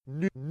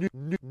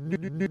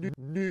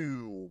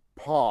New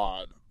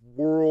Pod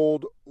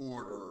World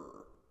Order.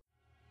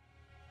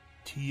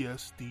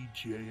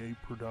 TSDJA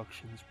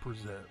Productions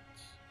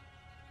presents,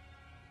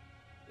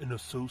 in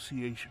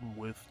association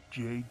with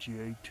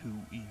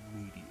JJ2E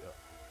Media,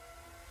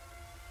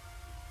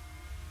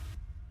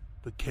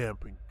 The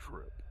Camping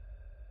Trip.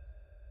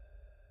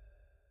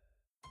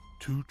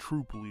 Two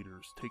troop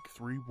leaders take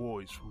three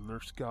boys from their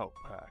scout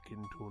pack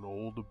into an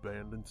old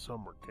abandoned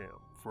summer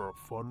camp for a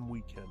fun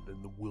weekend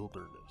in the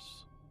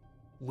wilderness.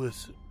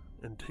 Listen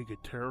and take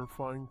a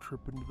terrifying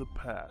trip into the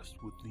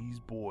past with these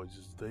boys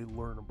as they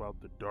learn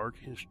about the dark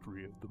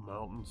history of the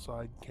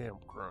mountainside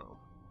campground,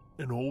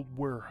 an old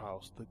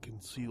warehouse that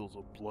conceals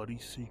a bloody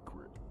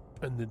secret,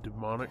 and the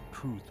demonic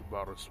truth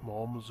about a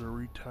small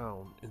Missouri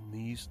town in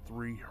these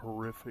three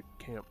horrific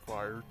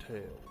campfire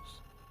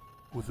tales,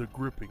 with a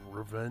gripping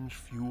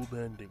revenge-fueled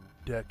ending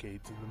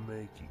decades in the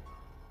making.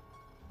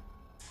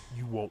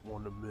 You won't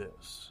want to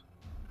miss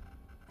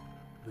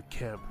The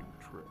Camping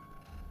Trip.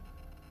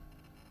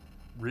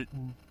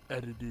 Written,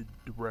 edited,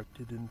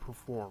 directed, and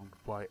performed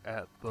by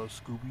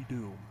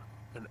 @TheScooby-Doom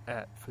and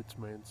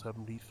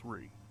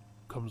 @Fitzman73,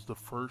 comes the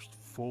first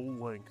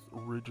full-length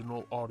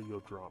original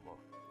audio drama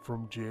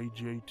from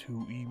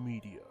JJ2E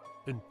Media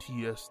and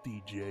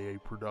TSDJA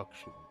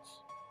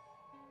Productions.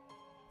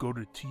 Go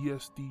to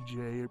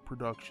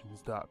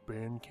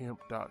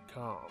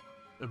tsdjaproductions.bandcamp.com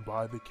and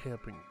buy The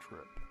Camping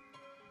Trip.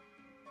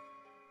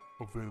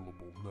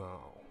 Available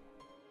now.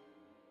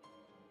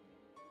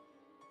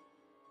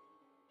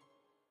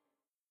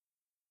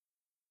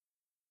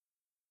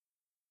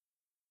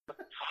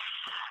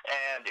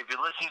 And if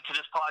you're listening to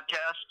this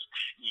podcast,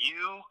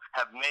 you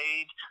have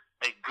made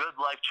a good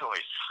life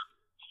choice.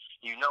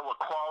 You know what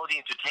quality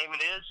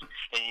entertainment is,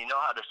 and you know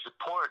how to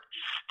support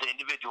the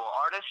individual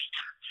artists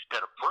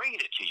that are bringing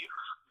it to you.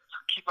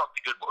 Keep up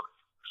the good work.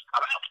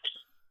 I'm out.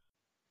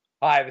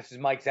 Hi, this is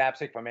Mike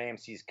Zapsik from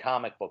AMC's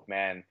Comic Book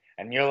Man,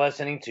 and you're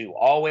listening to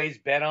Always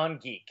Bet on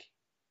Geek.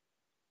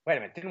 Wait a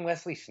minute, didn't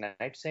Wesley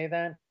Snipes say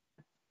that?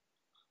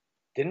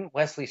 Didn't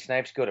Wesley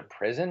Snipes go to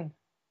prison?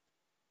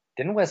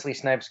 Didn't Wesley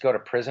Snipes go to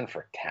prison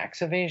for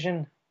tax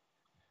evasion?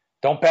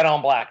 Don't bet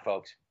on black,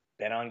 folks.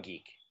 Bet on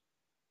geek.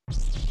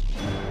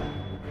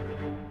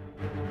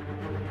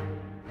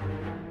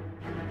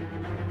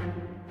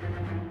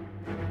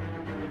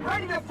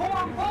 Ready to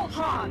form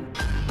Voltron!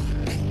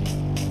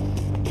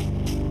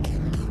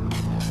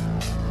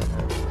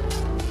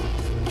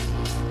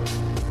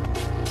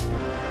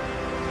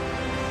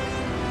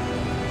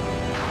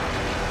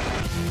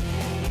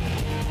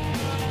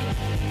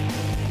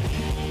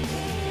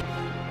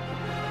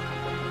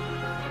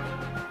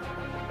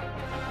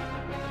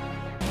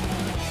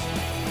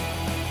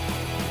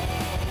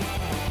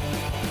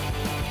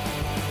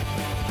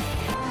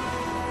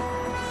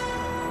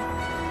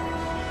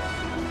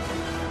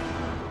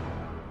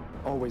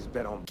 Always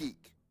bet on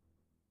geek.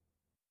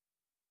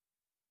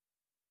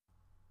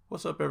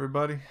 What's up,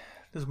 everybody?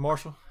 This is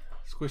Marshall,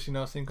 Squishy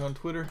Now Sync on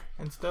Twitter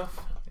and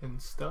stuff,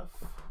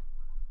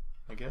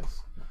 I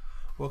guess.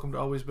 Welcome to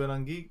Always Bet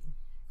on Geek.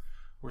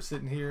 We're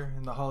sitting here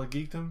in the Hall of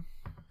Geekdom,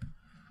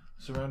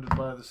 surrounded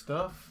by the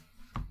stuff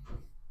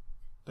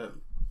that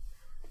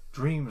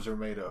dreams are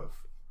made of.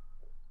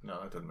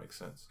 No, that doesn't make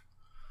sense.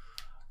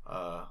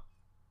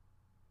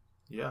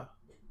 Yeah.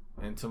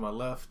 And to my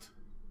left,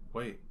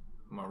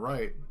 my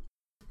right.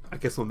 I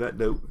guess on that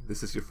note,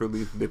 this is your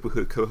friendly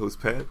neighborhood co-host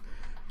Pat.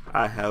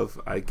 I have,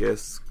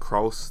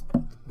 crossed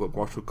what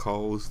Marshall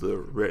calls the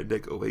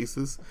redneck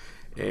oasis,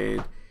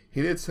 and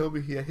he didn't tell me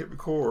he had hit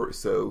record,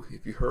 so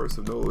if you heard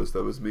some noise,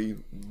 that was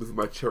me moving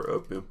my chair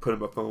up and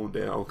putting my phone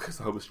down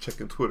because I was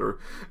checking Twitter.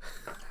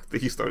 I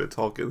think he started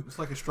talking. It's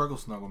like a struggle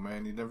snuggle,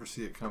 man. You never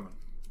see it coming.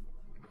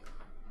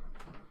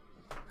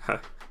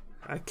 I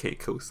can't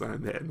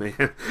co-sign that,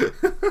 man.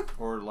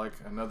 Or like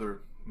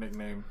another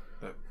nickname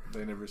that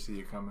they never see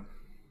you coming.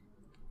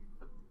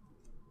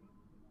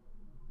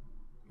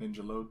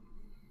 Ninja Load.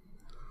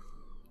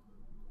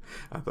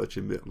 I thought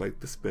you meant like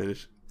the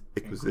Spanish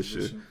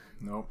Inquisition.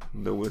 Nope.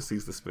 No one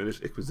sees the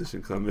Spanish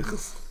Inquisition coming.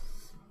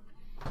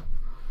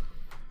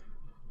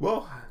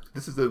 Well,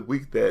 this is a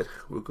week that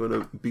we're going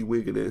to be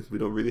winging it. We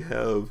don't really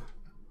have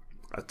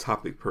a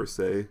topic per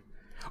se.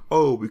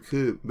 Oh, we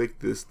could make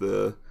this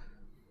the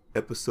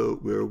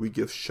episode where we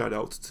give shout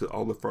outs to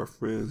all of our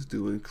friends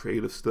doing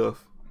creative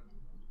stuff.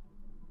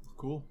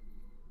 Cool.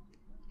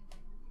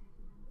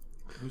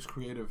 Who's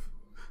creative?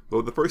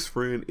 Well, the first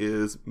friend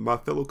is my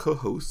fellow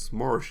co-host,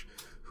 Marsh,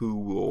 who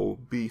will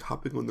be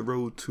hopping on the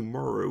road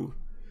tomorrow.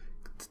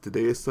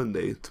 Today is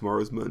Sunday, tomorrow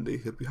is Monday.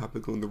 He'll be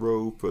hopping on the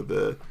road for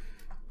the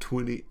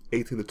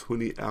 18 to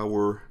 20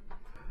 hour.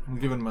 I'm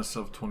giving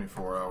myself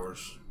 24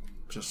 hours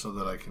just so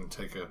that I can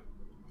take a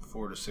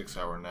 4 to 6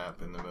 hour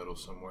nap in the middle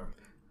somewhere.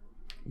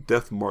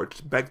 Death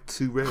March back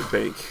to Red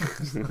Bank.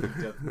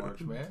 Death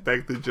March, man.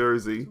 Back to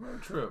Jersey. It's a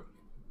road trip.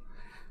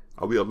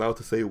 Are we allowed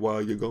to say why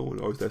you're going,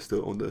 or is that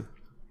still on the...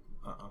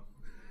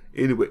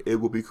 Anyway, it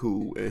will be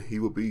cool, and he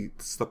will be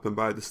stopping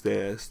by the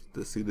stash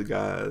to see the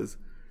guys,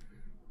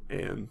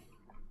 and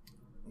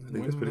I think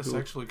When that's this cool.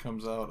 actually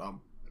comes out, I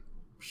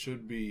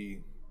should be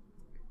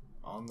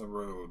on the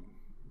road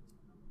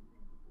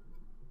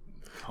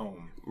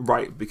home.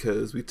 Right,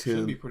 because we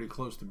Should be tend... pretty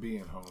close to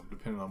being home,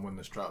 depending on when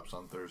this drops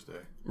on Thursday.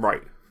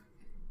 Right.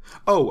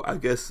 Oh, I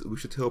guess we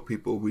should tell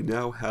people we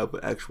now have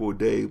an actual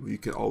day where you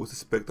can always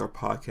expect our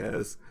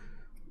podcast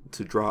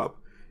to drop,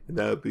 and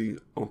that would be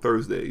on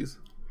Thursdays.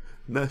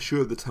 Not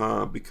sure of the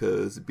time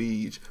because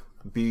Beej,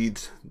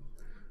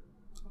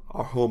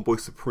 our homeboy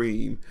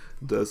Supreme,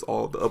 does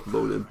all the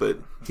uploading, but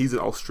he's in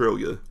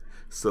Australia,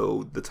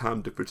 so the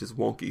time difference is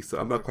wonky, so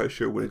I'm not quite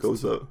sure when it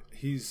goes up.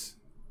 He's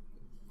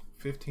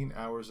 15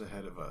 hours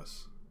ahead of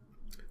us.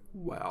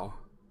 Wow.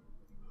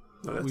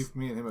 No, that's-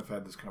 Me and him have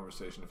had this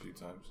conversation a few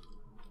times,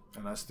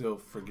 and I still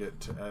forget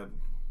to add.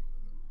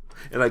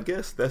 And I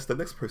guess that's the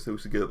next person we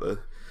should give a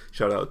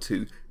shout out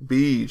to.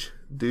 Beej,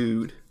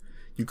 dude,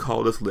 you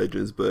called us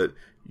legends, but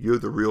you're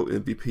the real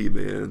MVP,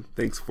 man.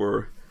 Thanks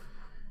for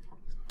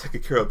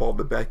taking care of all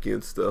the back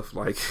end stuff,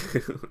 like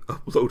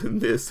uploading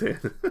this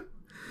and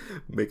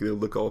making it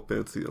look all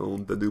fancy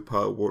on the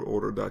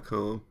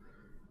newpodworldorder.com.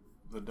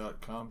 The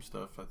 .com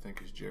stuff, I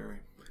think, is Jerry.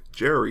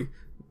 Jerry,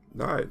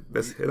 all right,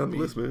 that's head on the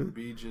list, man.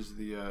 Beej is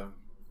the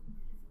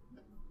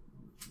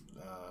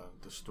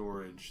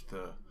storage,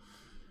 the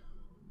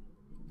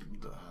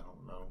I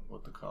don't know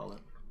what to call it.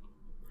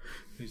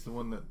 He's the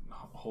one that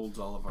holds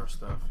all of our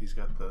stuff. He's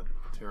got the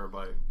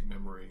terabyte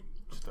memory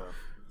stuff,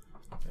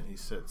 and he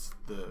sets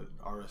the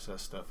RSS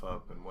stuff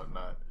up and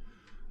whatnot,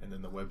 and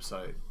then the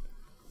website.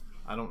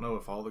 I don't know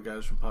if all the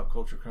guys from Pop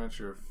Culture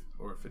Crunch or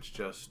if it's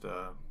just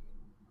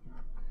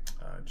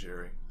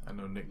Jerry. I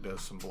know Nick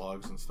does some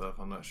blogs and stuff.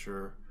 I'm not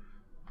sure.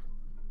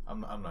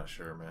 I'm not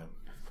sure, man.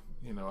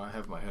 You know, I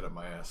have my head up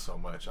my ass so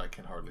much I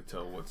can hardly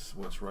tell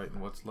what's right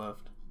and what's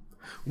left.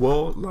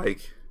 Well,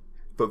 like,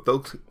 but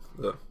folks,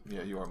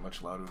 Yeah, you are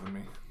much louder than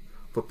me.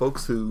 for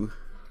folks who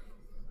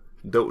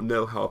don't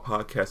know how a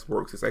podcast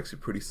works, it's actually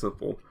pretty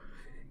simple.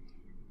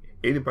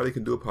 Anybody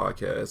can do a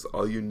podcast.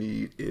 All you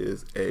need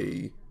is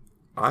a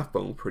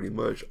iPhone, pretty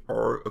much,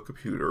 or a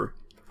computer,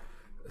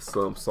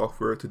 some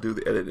software to do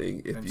the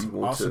editing. If And you some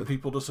want awesome to,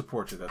 people to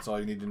support you. That's all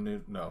you need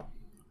to know.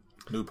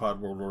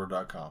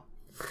 NewPodWorldOrder.com.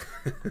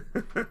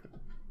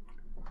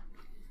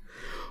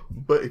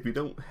 but if you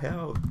don't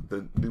have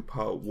the New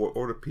Pod World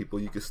Order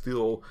people, you can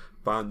still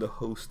find the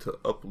host to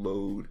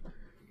upload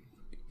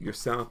your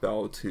sound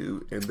file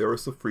to, and there are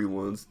some free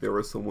ones. There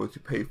are some ones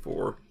you pay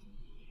for.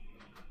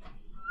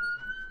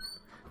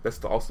 That's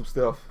the awesome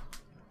stuff.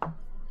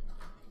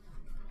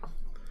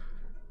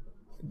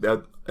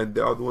 And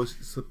there are the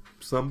ones,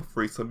 some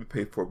free, some you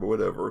pay for, but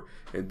whatever.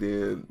 And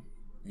then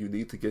you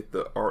need to get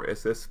the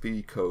RSS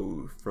feed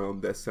code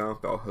from that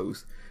sound file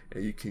host,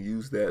 and you can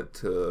use that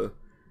to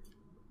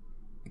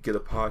get a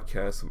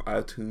podcast from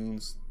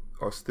iTunes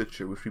or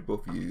Stitcher, which we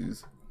both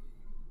use.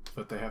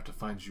 But they have to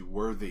find you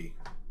worthy.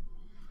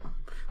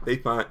 They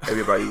find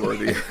everybody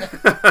worthy.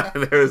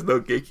 There is no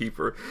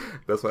gatekeeper.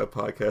 That's why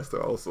podcasts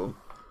are awesome.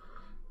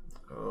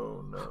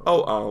 Oh, no.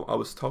 Oh, I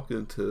was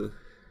talking to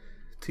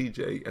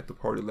TJ at the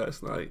party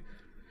last night,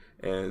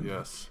 and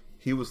Yes.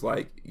 he was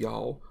like,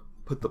 y'all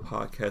put the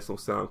podcast on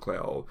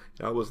SoundCloud.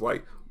 And I was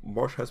like,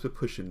 Marsh has been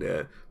pushing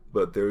that,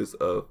 but there's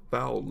a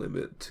file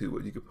limit to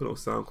what you can put on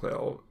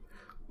SoundCloud.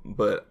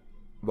 But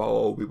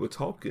while we were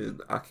talking,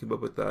 I came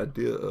up with the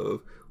idea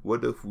of,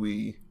 what if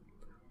we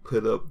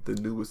put up the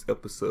newest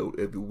episode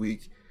every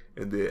week,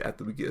 and then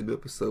after we get a new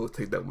episode,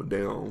 take that one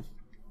down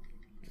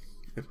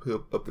and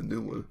put up the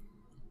new one.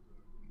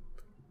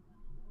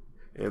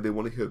 And if they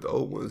want to hear the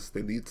old ones,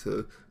 they need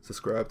to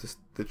subscribe to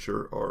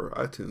Stitcher or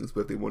iTunes.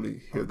 But if they want to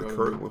hear the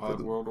current one, for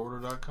the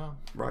PodWorldOrder.com.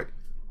 right,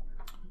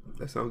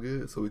 that sounds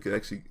good. So we can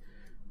actually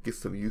get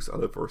some use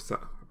out of our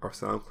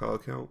SoundCloud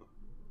account.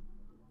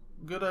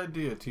 Good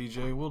idea,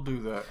 TJ. We'll do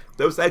that.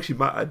 That was actually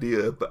my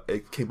idea, but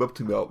it came up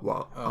to me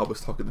while I was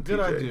talking to Good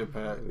TJ. idea,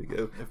 Pat. There we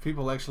go. If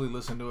people actually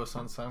listen to us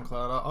on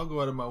SoundCloud, I'll go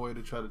out of my way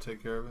to try to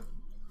take care of it.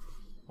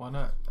 Why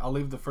not? I'll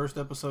leave the first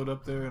episode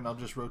up there, and I'll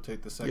just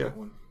rotate the second Yeah.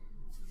 one.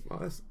 Well,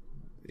 that's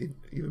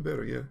even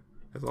better. Yeah,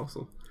 that's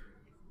awesome.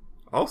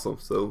 Awesome.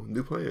 So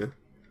new plan.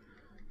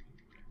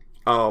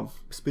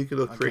 Speaking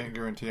of I creating, can't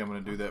guarantee I'm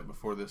going to do that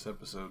before this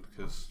episode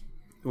because,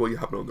 well, you're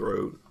hopping on the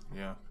road.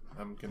 yeah,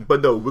 I'm gonna.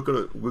 But no, we're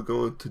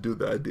going to do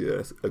the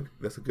idea.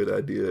 That's a good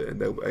idea, and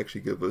that will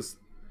actually give us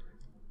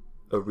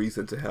a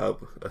reason to have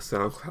a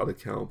SoundCloud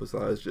account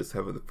besides just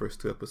having the first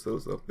 2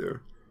 episodes up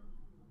there.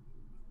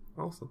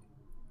 Awesome.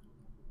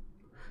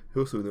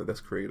 Who else do we know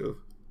that's creative?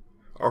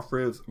 Our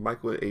friends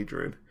Michael and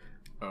Adrian.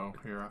 Oh,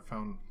 here I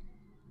found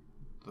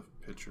the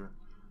picture.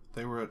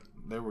 They were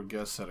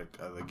guests at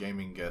the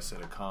gaming guests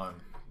at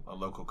a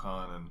local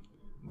con,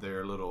 and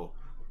their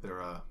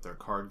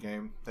card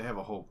game. They have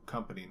a whole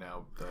company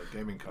now, the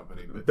gaming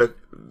company. But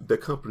The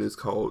company is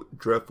called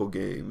Dreadful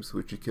Games,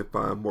 which you can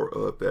find more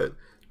of at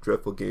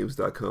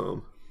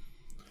dreadfulgames.com.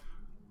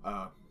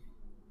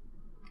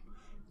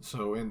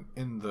 So in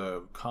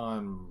the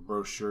con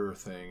brochure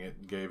thing,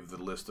 it gave the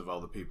list of all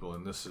the people,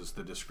 and this is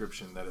the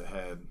description that it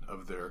had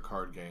of their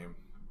card game.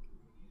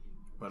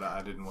 but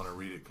I didn't want to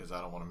read it because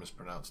I don't want to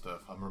mispronounce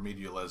stuff. I'm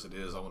remedial as it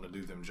is. I want to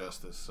do them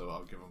justice, so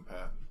I'll give them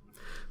Pat.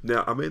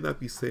 Now, I may not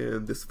be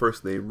saying this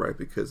first name right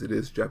because it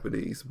is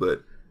Japanese,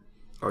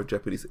 or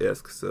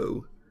Japanese-esque,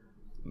 so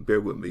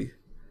bear with me.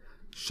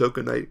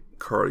 Shogunite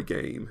card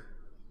game.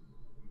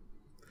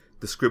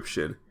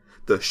 Description: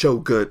 the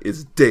shogun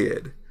is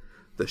dead.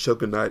 The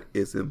shogunate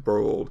is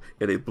embroiled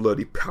in a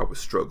bloody power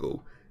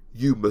struggle.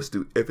 You must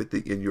do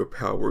everything in your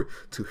power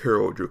to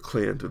herald your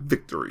clan to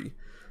victory.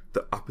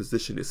 The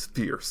opposition is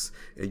fierce,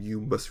 and you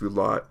must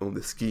rely on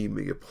the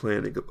scheming and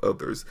planning of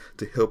others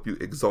to help you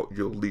exalt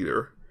your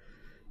leader.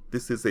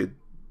 This is a...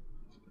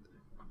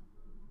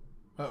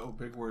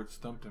 Big word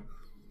stumped him.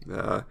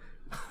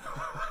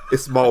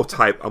 It's small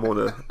type. I'm on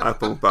an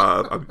iPhone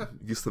 5. I'm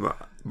used to my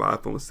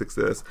iPhone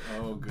 6S.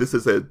 This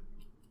is a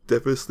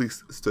definitely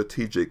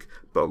strategic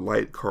but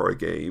light card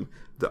game.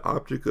 The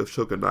object of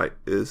Shogunite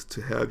is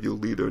to have your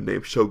leader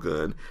named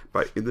Shogun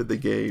by ending the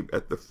game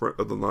at the front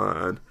of the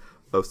line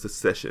of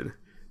succession.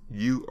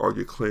 You are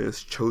your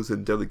clan's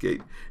chosen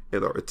delegate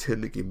and are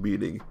attending a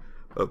meeting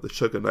of the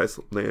Shogunite's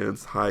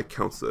land's High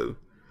Council.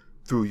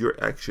 Through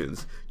your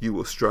actions, you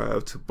will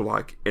strive to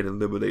block and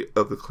eliminate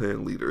other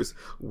clan leaders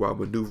while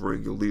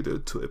maneuvering your leader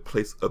to a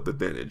place of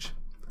advantage.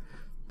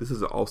 This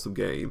is an awesome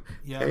game.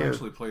 Yeah, I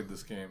actually played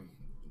this game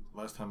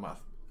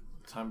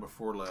time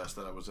before last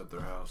that I was at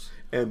their house.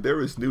 And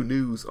there is new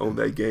news on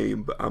that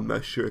game, but I'm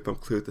not sure if I'm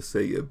clear to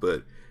say it.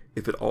 But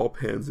if it all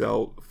pans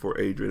out for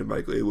Adrian and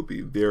Michael, it will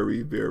be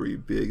very, very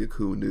big and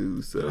cool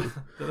news. So,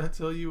 did I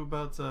tell you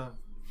about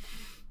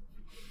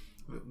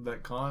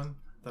that con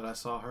that I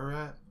saw her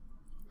at?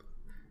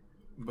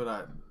 But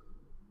I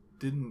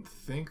didn't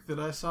think that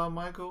I saw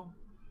Michael.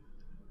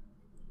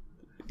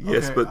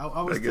 Yes, okay, but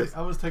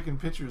I was taking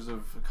pictures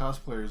of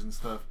cosplayers and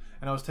stuff,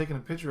 and I was taking a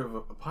picture of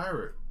a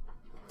pirate,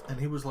 and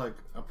he was like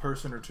a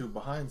person or two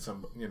behind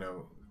some,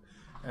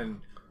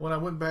 And when I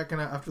went back and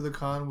after the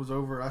con was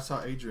over, I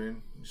saw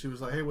Adrian. She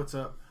was like, "Hey, what's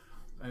up?"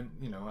 And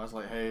I was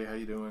like, "Hey, how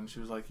you doing?" She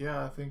was like,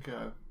 "Yeah, I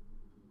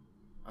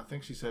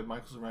think she said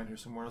Michael's around here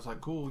somewhere." I was like,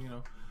 "Cool,"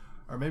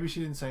 or maybe she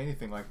didn't say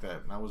anything like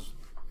that, and I was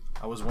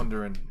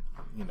wondering,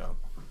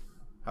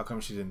 how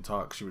come she didn't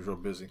talk? She was real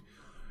busy.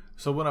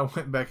 So when I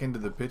went back into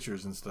the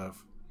pictures and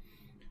stuff,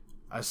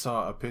 I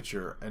saw a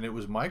picture, and it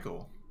was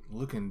Michael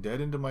looking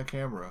dead into my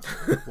camera,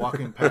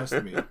 walking past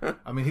me.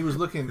 I mean, he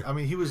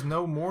was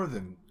no more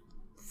than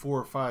 4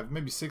 or 5,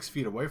 maybe 6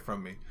 feet away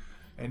from me,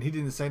 and he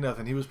didn't say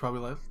nothing. He was probably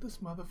like, "This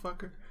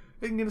motherfucker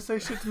ain't gonna say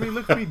shit to me,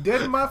 look at me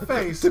dead in my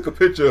face. Took a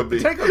picture of me.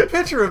 Take a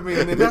picture of me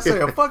and then not say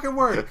a fucking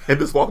word." And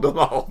just walked on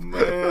off.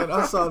 Man,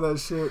 I saw that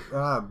shit and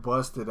I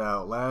busted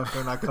out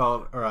laughing. I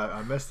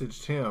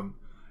messaged him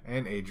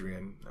and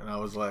Adrian and I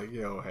was like,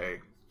 "Yo, hey,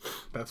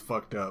 that's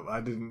fucked up."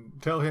 I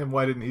didn't tell him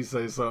why didn't he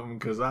say something,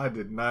 because I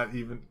did not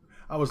even.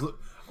 I was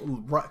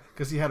right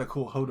because he had a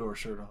cool Hodor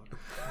shirt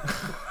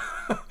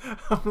on.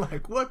 I'm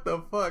like, what the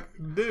fuck,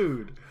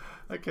 dude?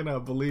 I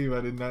cannot believe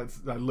I did not.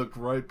 I looked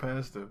right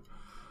past him.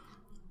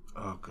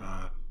 Oh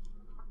God,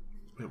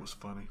 it was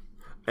funny.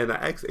 And I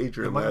asked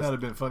Adrian. It might not have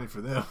been funny for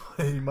them.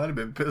 He might have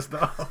been pissed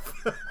off.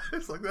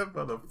 It's like, that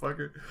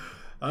motherfucker.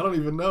 I don't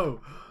even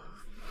know.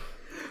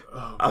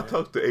 Oh, I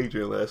talked to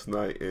Adrian last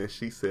night, and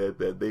she said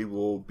that they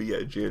will be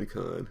at Gen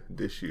Con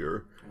this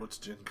year. What's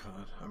Gen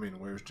Con? I mean,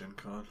 where's Gen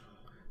Con?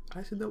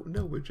 I should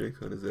know where Gen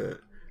Con is at.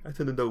 I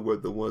tend to know where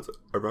the ones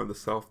around the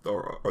south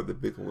are the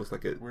big ones,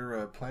 like at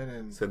we're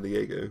planning San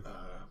Diego.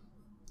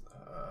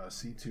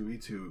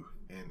 C2E2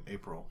 in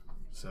April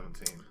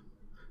 17.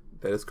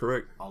 That is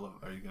correct.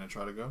 Are you going to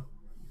try to go?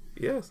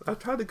 Yes, I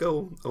tried to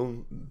go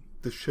on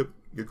the ship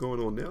you're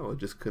going on now. I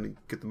just couldn't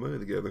get the money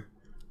together.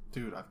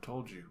 Dude, I've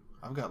told you.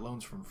 I've got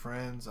loans from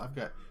friends.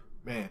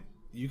 Man,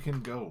 you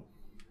can go.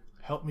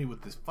 Help me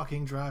with this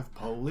fucking drive,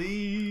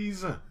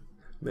 please.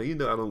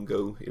 Man, I don't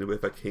go anyway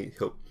if I can't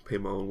help pay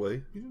my own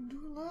way. You didn't do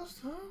it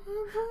last time,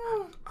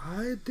 man.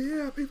 I did.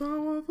 I paid my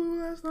own food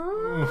last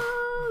time.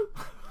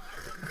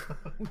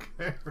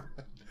 Okay.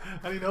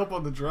 I need help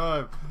on the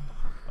drive.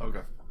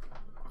 Okay.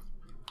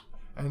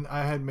 And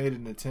I had made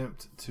an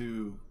attempt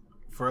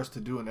for us to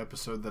do an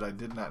episode that I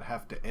did not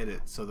have to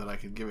edit so that I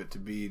could give it to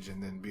Beej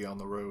and then be on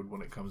the road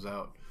when it comes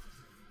out.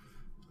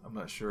 I'm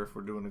not sure if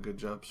we're doing a good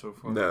job so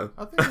far. No.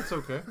 I think it's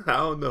okay. I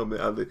don't know,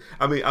 man.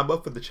 I mean, I'm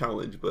up for the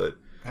challenge, but...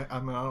 I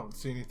don't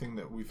see anything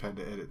that we've had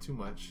to edit too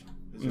much.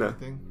 Is there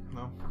anything?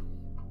 No?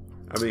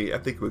 I mean, I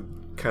think we're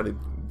kind of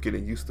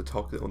getting used to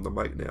talking on the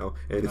mic now,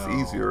 and it's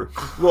easier.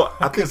 Well,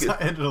 I think I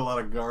edit a lot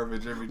of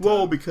garbage every time.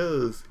 Well,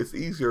 because it's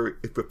easier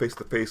if we're face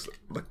to face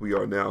like we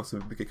are now,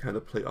 so we can kind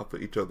of play off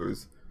of each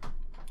other's.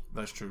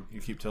 That's true.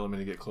 You keep telling me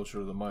to get closer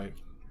to the mic.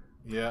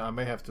 Yeah, I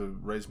may have to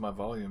raise my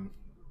volume,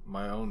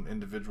 my own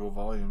individual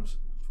volumes,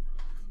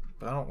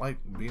 but I don't like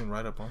being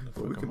right up on the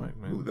fucking mic,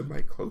 man. Move the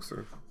mic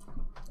closer.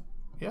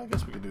 Yeah, I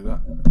guess we could do that.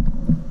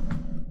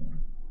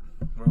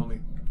 We're only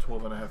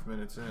 12 and a half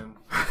minutes in.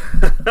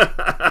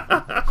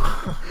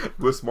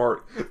 We're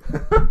smart.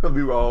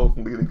 We were all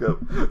leading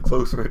up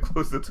closer and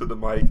closer to the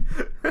mic.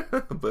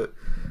 But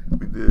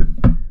we did.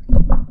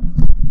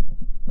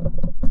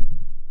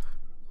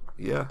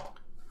 Yeah.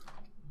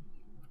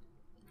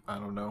 I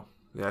don't know.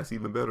 Yeah, it's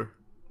even better.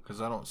 Because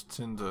I don't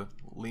tend to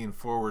lean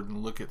forward and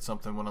look at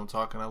something when I'm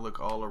talking. I look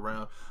all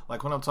around.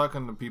 Like when I'm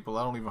talking to people,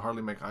 I don't even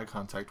hardly make eye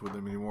contact with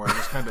them anymore. I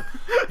just kind of,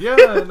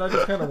 and I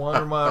just kind of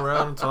wander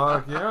around and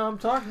talk. Yeah, I'm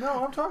talking.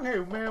 No, I'm talking. Hey,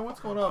 man, what's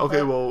going on? Okay,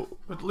 man? well.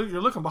 But look,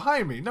 you're looking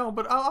behind me. No,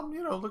 but I'm,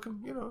 looking,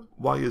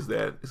 Why is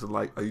that? Is it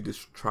like, are you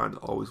just trying to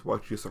always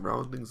watch your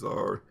surroundings,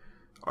 or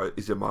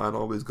is your mind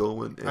always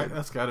going?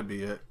 That's got to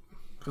be it.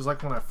 Because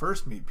like when I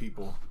first meet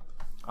people,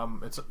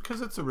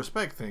 it's a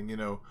respect thing,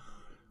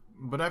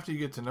 But after you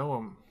get to know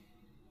them,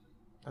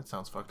 that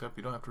sounds fucked up.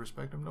 You don't have to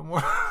respect them no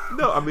more.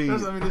 No, I mean,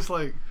 it's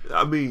like,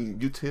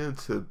 you tend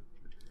to,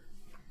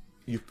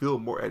 you feel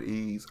more at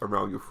ease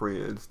around your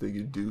friends than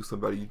you do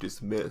somebody you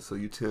just met. So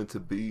you tend to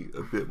be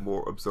a bit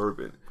more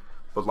observant.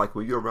 But like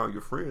when you're around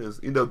your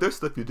friends, there's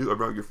stuff you do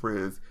around your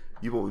friends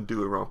you won't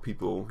do around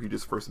people you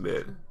just first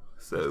met.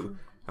 So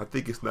I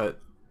think it's not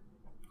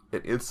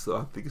an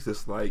insult. I think it's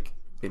just like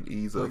an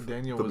ease of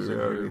Daniel was in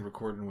here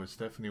recording with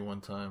Stephanie one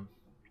time.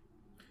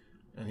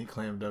 And he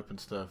clammed up and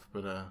stuff,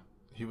 but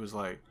he was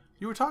like,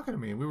 you were talking to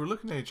me and we were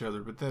looking at each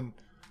other, but then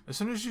as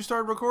soon as you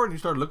started recording, you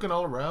started looking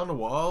all around the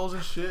walls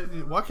and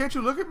shit. Why can't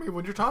you look at me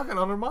when you're talking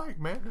on a mic,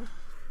 man?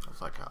 I was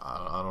like,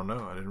 I don't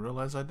know. I didn't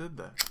realize I did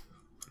that.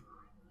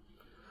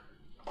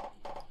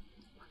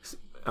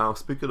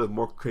 Speaking of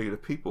more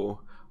creative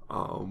people,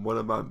 one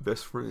of my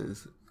best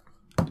friends,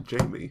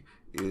 Jamie,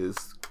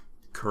 is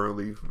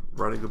currently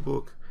writing a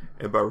book.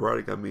 And by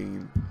writing, I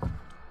mean...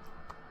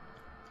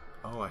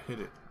 Oh, I hit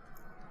it.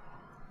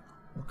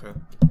 Okay.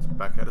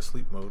 Back out of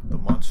sleep mode. The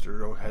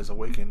monster has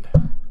awakened.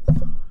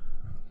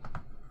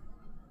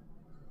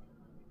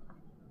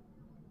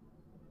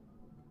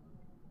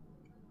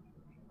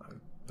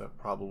 That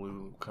probably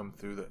will come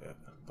through the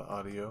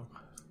audio.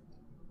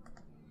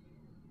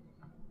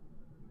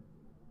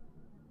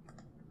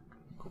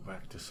 Go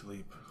back to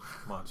sleep,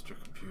 monster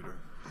computer.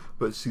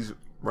 But she's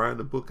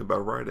writing a book, and by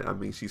writing, I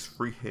mean she's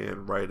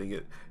freehand writing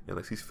it, and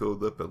like she's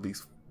filled up at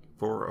least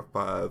 4 or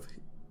 5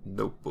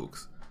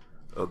 notebooks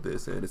of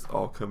this, and it's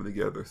all coming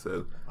together.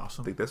 So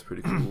awesome. I think that's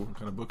pretty cool. What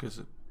kind of book is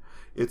it?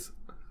 It's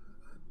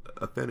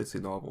a fantasy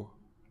novel.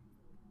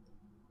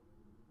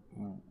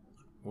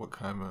 What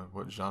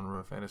genre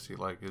of fantasy?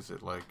 Like, is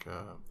it like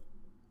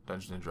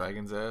Dungeons and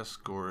Dragons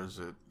esque, or is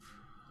it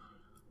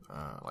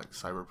like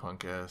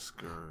cyberpunk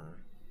esque, or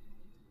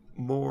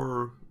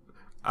more?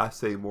 I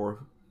say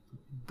more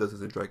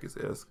Dungeons and Dragons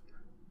esque,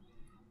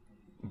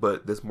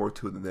 but there's more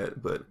to it than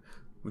that. But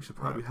we should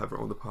probably have her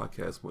on the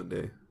podcast one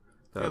day.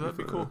 That'd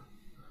be cool.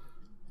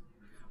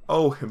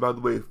 Oh, and by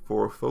the way,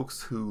 for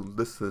folks who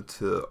listen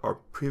to our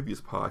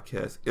previous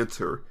podcast,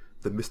 enter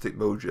the Mystic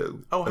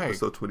Mojo.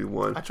 Episode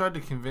 21. I tried to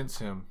convince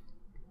him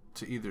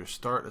to either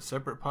start a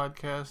separate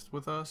podcast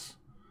with us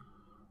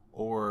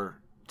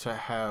or to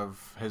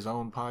have his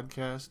own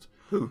podcast.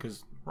 Who?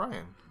 Because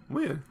Ryan.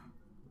 When?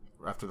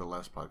 After the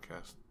last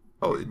podcast.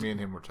 Oh, me and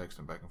him were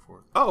texting back and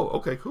forth. Oh,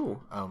 okay,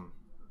 cool.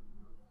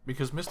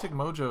 Because Mystic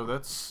Mojo,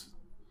 it's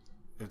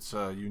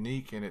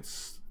unique and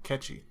it's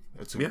catchy.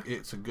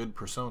 It's a good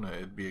persona.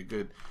 It'd be a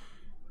good,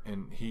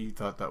 and he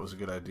thought that was a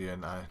good idea,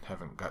 and I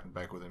haven't gotten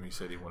back with him. He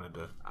said he wanted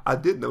to. I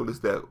did notice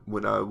that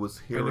when I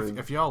was hearing.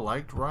 If y'all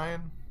liked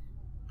Ryan,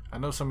 I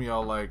know some of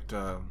y'all liked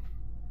the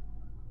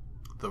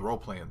role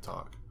playing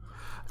talk.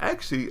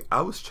 Actually, I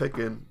was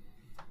checking.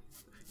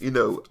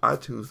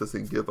 iTunes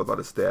doesn't give a lot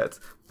of stats,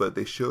 but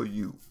they show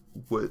you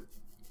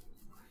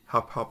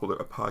how popular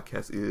a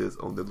podcast is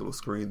on the little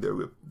screen there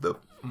with the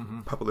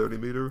popularity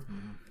meter.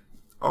 Mm-hmm.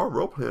 Our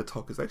role-playing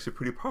talk is actually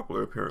pretty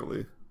popular,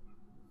 apparently.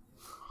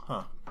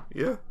 Huh.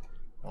 Yeah.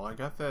 Well, I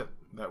got that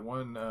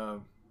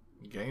one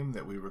game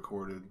that we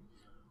recorded,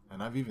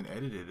 and I've even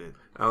edited it.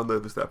 I don't know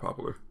if it's that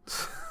popular.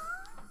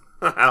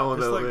 I don't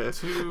know, man.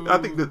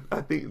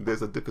 I think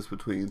there's a difference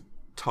between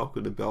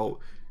talking about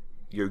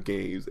your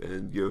games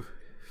and your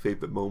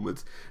favorite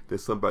moments than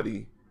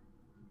somebody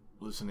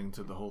listening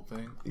to the whole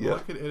thing. Yeah. Well,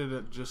 I could edit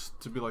it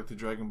just to be like the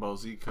Dragon Ball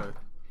Z cut.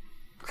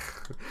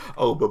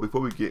 Oh, but before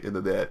we get into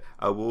that,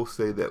 I will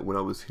say that when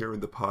I was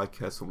hearing the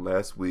podcast from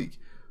last week,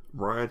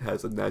 Ryan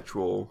has a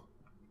natural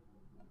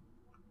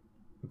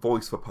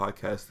voice for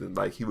podcasting.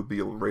 Like, he would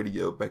be on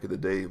radio back in the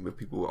day when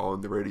people were all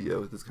on the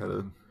radio. This kind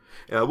of,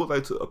 and I would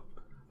like to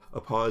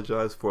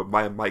apologize for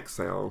my mic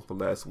sound from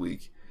last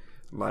week.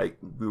 Like,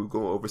 we were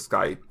going over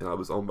Skype, and I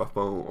was on my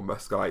phone on my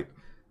Skype.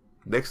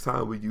 Next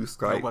time we use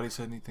Skype, nobody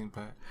said anything,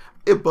 Pat.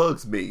 It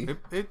bugs me.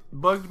 It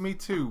bugged me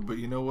too, but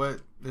you know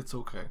what? It's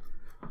okay.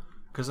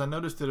 Because I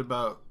noticed it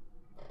about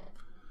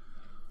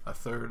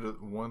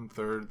one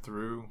third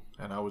through,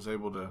 and I was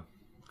able to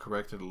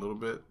correct it a little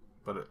bit.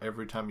 But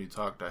every time you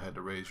talked, I had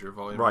to raise your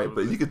volume. Right,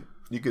 but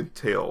you could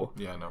tell.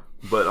 Yeah, I know.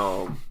 But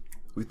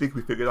we think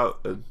we figured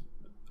out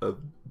a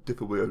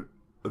different way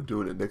of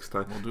doing it next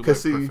time. We'll do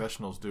like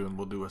professionals do, and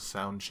we'll do a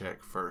sound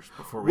check first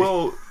before we.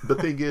 Well, the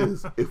thing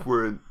is,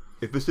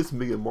 if it's just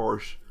me and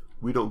Marsh,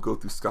 we don't go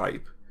through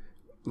Skype.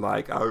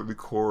 Like, I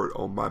record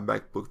on my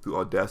MacBook through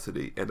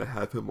Audacity, and I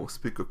have him on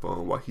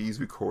speakerphone while he's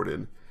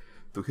recording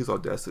through his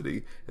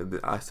Audacity, and then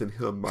I send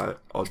him my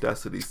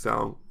Audacity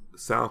sound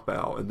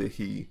file, and then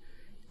he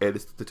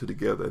edits the two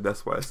together, and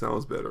that's why it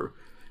sounds better.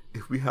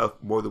 If we have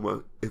more than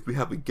one, if we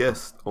have a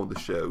guest on the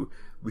show,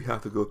 we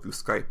have to go through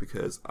Skype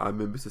because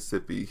I'm in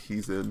Mississippi,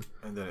 he's in.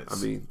 And then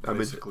it's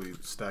basically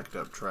stacked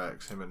up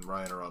tracks. Him and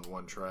Ryan are on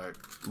one track.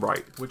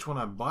 Right. Which when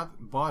I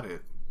bought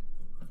it,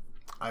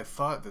 I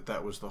thought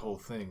that was the whole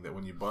thing. That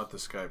when you bought the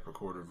Skype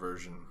recorder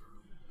version,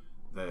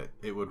 that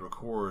it would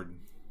record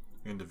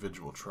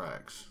individual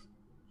tracks.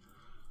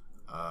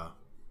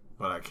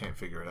 But I can't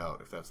figure it out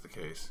if that's the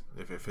case.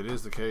 If it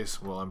is the case,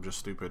 well, I'm just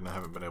stupid and I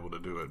haven't been able to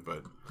do it.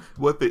 But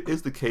well, if it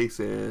is the case,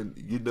 and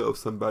you know of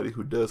somebody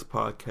who does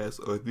podcasts,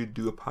 or if you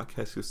do a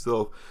podcast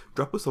yourself,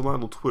 drop us a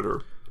line on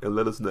Twitter and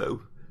let us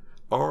know.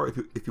 Or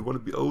if you want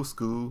to be old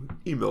school,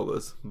 email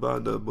us. But I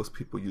know most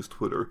people use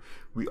Twitter.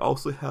 We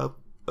also have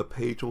a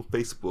page on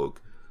Facebook.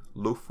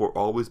 Look for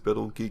Always Bet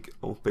on Geek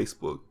on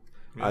Facebook.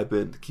 Yeah. I've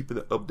been keeping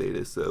it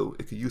updated, so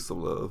it could use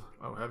some love.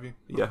 Oh, have you?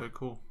 Yeah. Okay,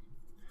 cool.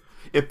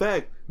 In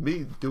fact,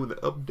 me doing the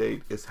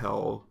update is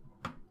how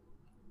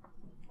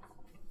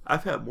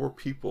I've had more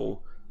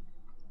people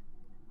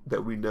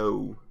that we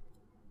know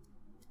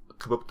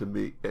come up to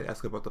me and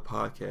ask about the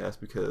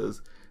podcast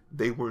because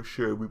they weren't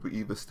sure we were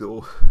even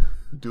still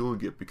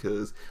doing it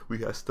because we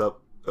had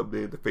stopped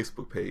updating the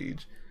Facebook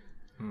page.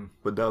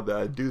 But now that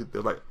I do,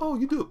 they're like, "Oh,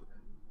 you do?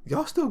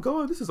 Y'all still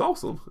going? This is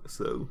awesome!"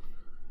 So,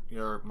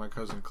 yeah, my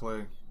cousin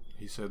Clay,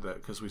 he said that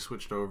because we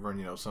switched over,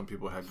 and some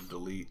people had to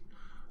delete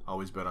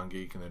Always Bet on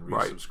Geek and then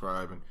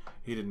resubscribe, and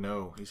he didn't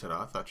know. He said,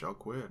 "I thought y'all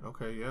quit."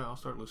 Okay, yeah, I'll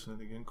start listening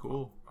again.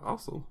 Cool,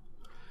 awesome.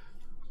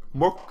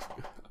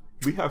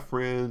 We have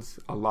friends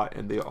a lot,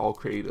 and they're all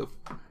creative.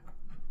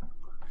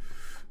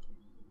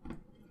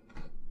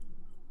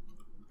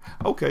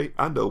 Okay,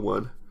 I know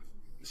one.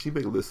 She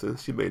may listen,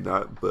 she may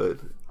not, but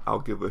I'll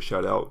give her a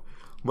shout out.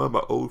 One of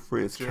my old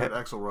friends, Jared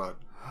Axelrod.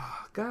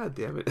 God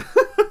damn it.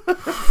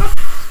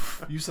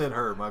 You said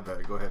her, my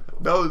bad. Go ahead.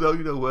 No,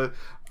 you know what?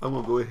 I'm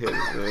going to go ahead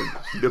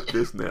and dip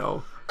this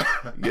now.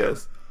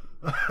 Yes.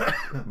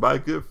 My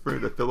good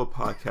friend, a fellow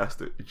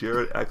podcaster,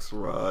 Jared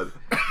Axelrod,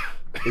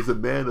 is a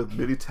man of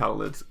many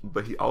talents,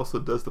 but he also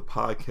does the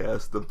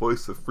podcast, The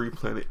Voice of Free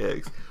Planet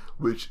X,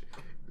 which,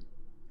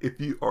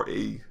 if you are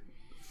a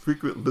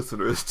frequent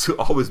listeners to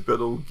Always Bet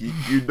on Geek,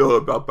 you know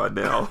about by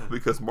now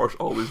because Marsh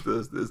always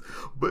does this.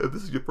 But if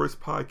this is your first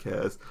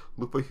podcast,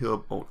 look for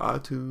him on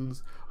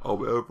iTunes or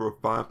wherever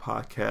fine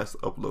podcasts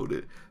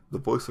uploaded. The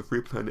Voice of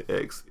Free Planet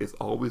X is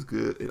always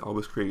good and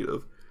always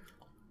creative.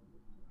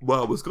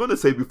 Well, I was going to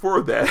say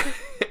before that,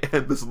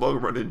 and this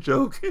long running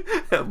joke,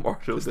 and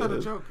Marshall it's not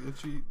a joke.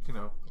 It's,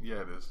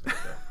 yeah, it is.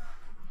 Okay.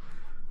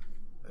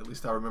 At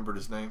least I remembered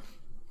his name.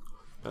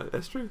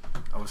 That's true.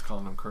 I was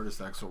calling him Curtis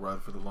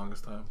Axelrod for the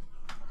longest time.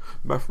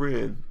 My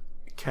friend,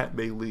 Kat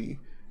May Lee,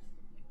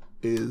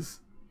 is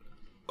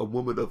a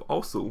woman of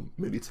also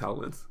many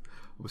talents,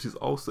 but she's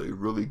also a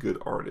really good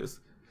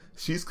artist.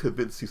 She's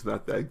convinced she's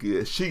not that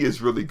good. She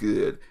is really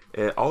good,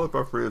 and all of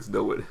our friends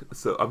know it.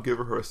 So I'm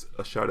giving her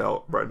a shout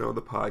out right now on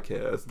the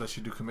podcast. Does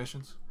she do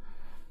commissions?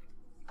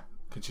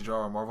 Can she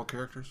draw our Marvel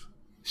characters?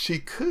 She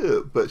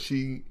could, but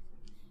she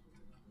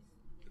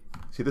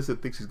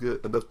doesn't think she's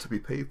good enough to be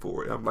paid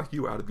for it. I'm like,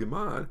 you out of your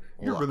mind.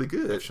 You're really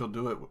good. If she'll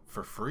do it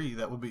for free,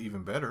 that would be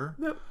even better.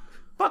 No,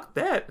 fuck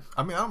that.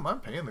 I mean,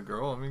 I'm paying the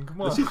girl. I mean,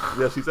 come on.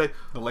 She's like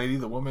the lady,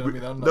 the woman. I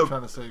mean, I'm not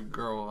trying to say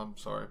girl. I'm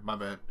sorry, my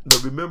bad. No,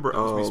 remember,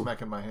 that was me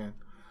smacking my hand.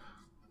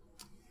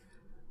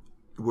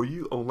 Were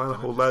you online a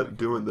whole lot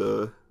during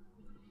the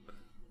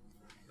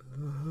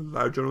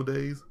Live Journal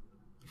days?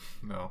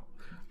 No.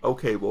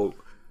 Okay, well,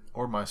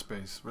 or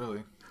MySpace,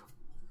 really.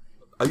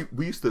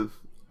 We used to.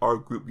 Our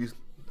group used.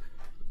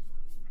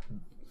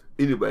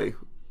 Anyway,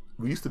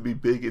 we used to be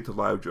big into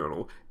Live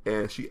Journal,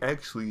 and she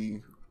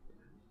actually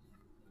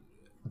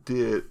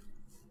did,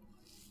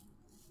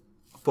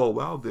 for a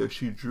while there,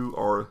 she drew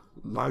our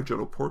Live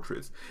Journal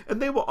portraits,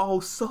 and they were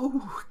all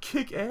so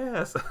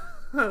kick-ass.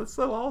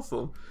 So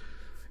awesome.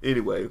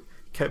 Anyway,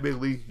 Kat May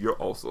Lee,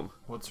 you're awesome.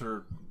 What's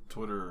her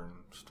Twitter and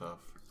stuff?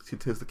 She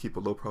tends to keep a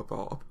low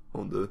profile up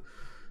on the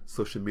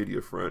social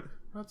media front.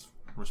 That's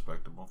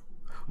respectable.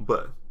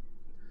 But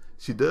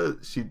she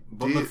does,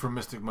 look for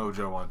Mystic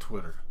Mojo on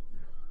Twitter.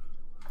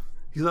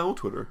 He's not on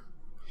Twitter.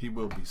 He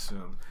will be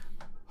soon.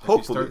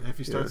 Hopefully. If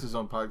he starts his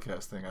own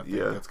podcast thing, I think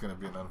that's going to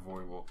be an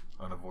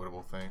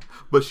unavoidable thing.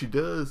 But she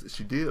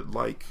did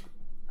like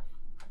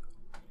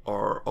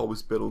our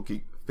Always Bet on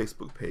Geek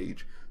Facebook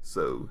page.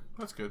 So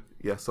that's good.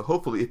 Yeah, so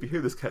hopefully if you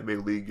hear this, Kat May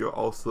Lee, you're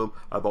awesome.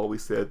 I've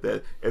always said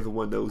that.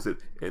 Everyone knows it,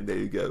 and there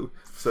you go.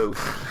 So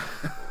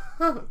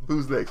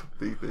who's next,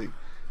 do you think?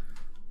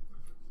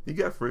 You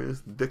got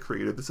friends, they're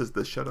creative. This is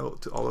the shout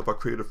out to all of our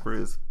creative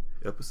friends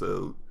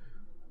episode.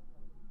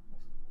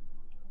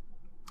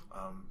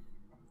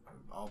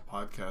 All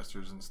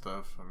podcasters and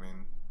stuff. I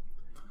mean,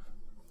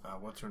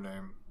 what's her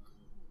name?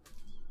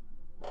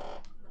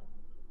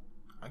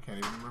 I can't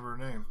even remember her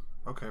name.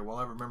 Okay, well,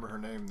 I remember her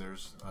name.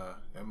 There's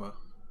Emma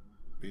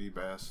Beatty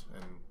Bass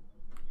in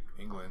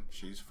England.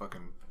 She's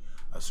fucking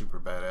a super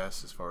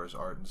badass as far as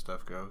art and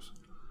stuff goes.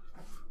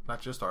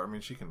 Not just art. I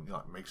mean, she can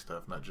make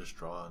stuff, not just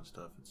draw and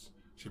stuff.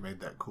 She made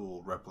that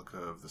cool replica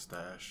of the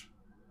stash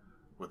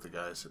with the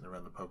guy sitting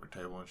around the poker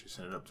table, and she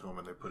sent it up to him,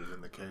 and they put it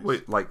in the case.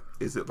 Wait,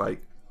 is it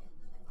like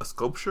a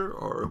sculpture,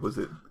 or was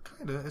it?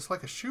 Kinda. It's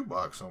like a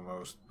shoebox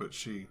almost, but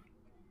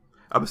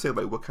I would say,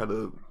 like, what kind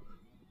of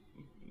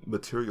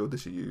material did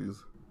she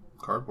use?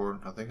 Cardboard.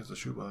 I think it's a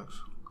shoebox.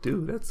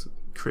 Dude, that's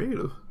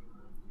creative.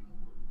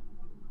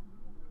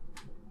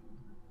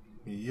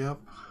 Yep.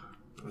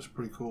 It was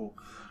pretty cool.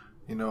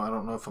 I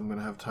don't know if I'm going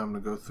to have time to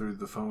go through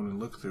the phone and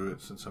look through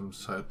it since I'm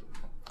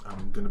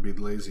going to be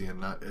lazy and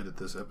not edit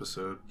this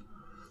episode.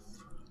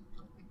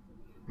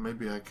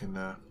 Maybe I can,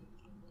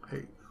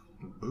 hey,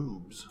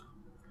 boobs.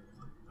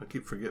 I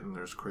keep forgetting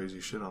there's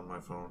crazy shit on my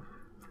phone.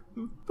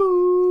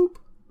 Boop.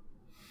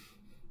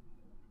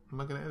 I'm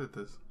not going to edit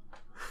this.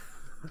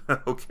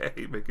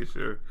 Okay, making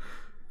sure.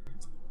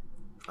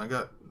 I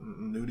got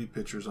nudie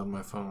pictures on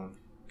my phone.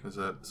 Is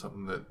that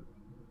something that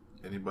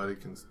anybody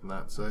can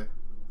not say?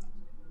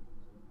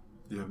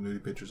 Do you have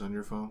nudie pictures on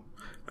your phone?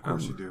 Of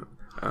course you do.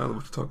 I don't know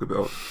what you're talking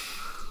about.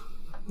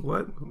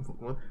 What?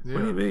 Yeah.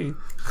 What do you mean?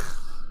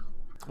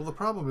 Well, the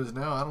problem is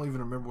now I don't even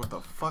remember what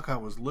the fuck I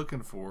was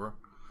looking for.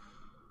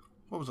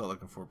 What was I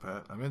looking for,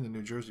 Pat? I'm in the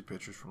New Jersey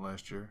pictures from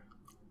last year.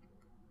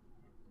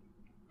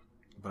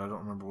 But I don't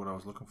remember what I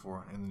was looking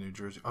for in the New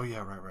Jersey. Oh,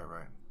 yeah,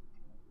 right.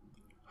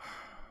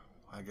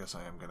 I guess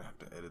I am going to have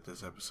to edit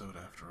this episode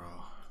after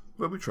all.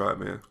 Well, we tried,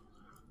 man.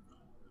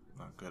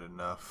 Not good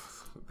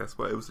enough. That's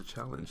why it was a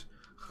challenge.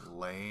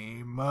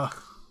 Lame.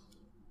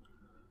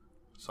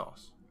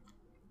 Sauce.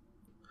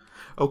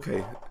 Okay. I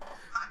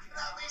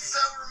cannot be so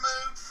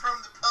removed from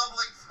the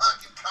public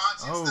fucking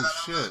conscience Oh, that I don't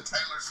know shit.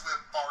 Taylor Swift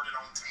farted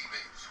on TV.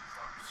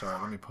 Sorry,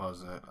 let me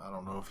pause that. I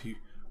don't know if he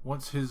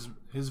wants his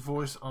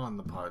voice on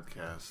the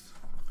podcast.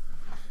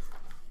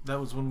 That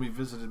was when we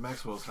visited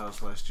Maxwell's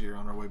house last year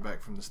on our way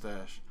back from the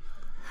stash.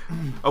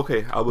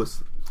 Okay,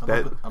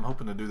 I'm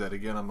hoping to do that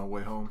again on my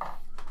way home.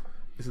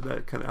 Isn't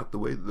that kind of out the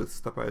way to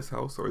stop by his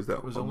house, or is that?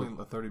 It was only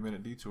a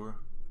 30-minute detour.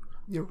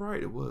 You're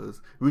right, it was.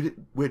 We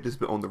had just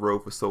been on the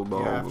road for so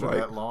long. Yeah, after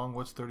that long,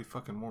 what's 30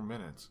 fucking more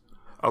minutes?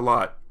 A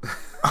lot.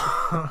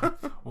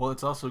 Well,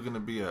 it's also going to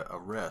be a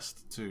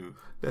rest too.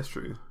 That's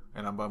true.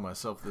 And I'm by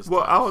myself this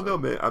well, time. Well, I don't know,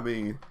 man. I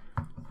mean,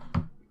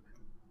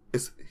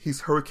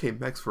 he's Hurricane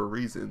Max for a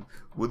reason.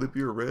 Will it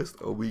be a rest,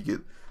 or we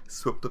get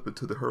swept up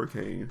into the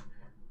hurricane?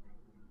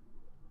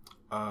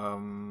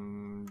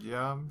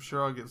 Yeah, I'm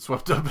sure I'll get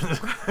swept up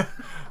into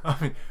I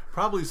mean,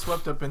 probably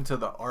swept up into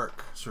the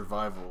Ark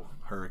survival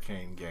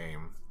hurricane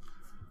game.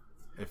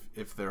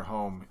 If they're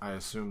home, I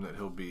assume that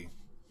he'll be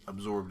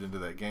absorbed into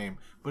that game.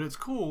 But it's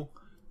cool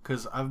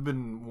because I've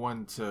been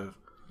one to,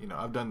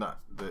 I've done the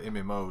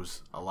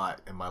MMOs a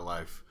lot in my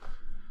life.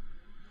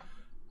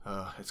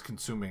 It's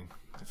consuming.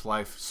 It's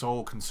life,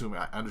 soul consuming.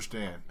 I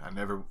understand.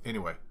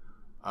 Anyway,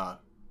 I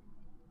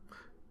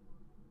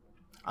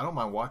don't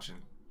mind watching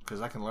because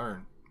I can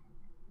learn,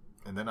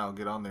 and then I'll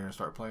get on there and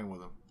start playing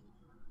with them.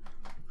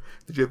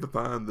 Did you ever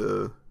find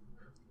the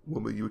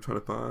woman you were trying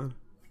to find?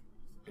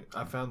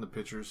 I found the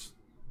pictures.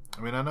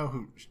 I mean, I know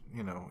who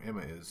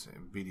Emma is,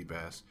 Beady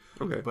Bass.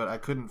 Okay, but I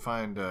couldn't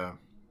find the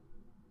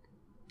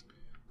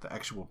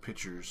actual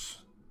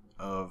pictures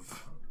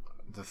of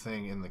the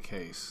thing in the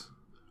case.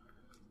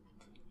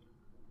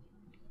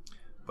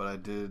 But I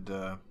did.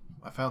 I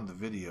found the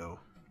video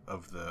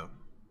of the.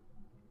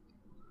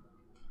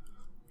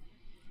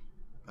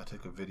 I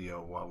took a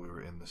video while we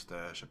were in the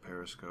stash, a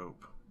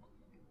Periscope.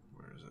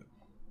 Where is it? I'm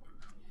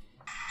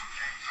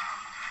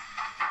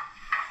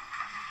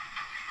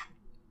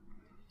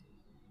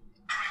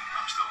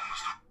still in the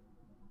store.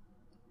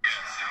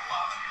 Yes, in a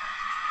while.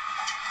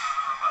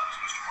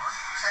 Mr. Mark?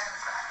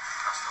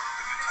 Costello,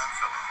 the good time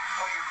fellow.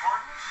 Oh, you're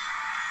Gordon's?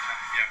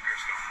 Yeah,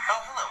 Periscope.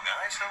 Oh, hello,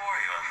 guys. How are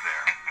you out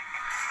there?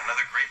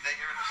 Another great day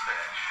here in the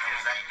stash.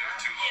 Yes, that you're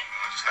too long.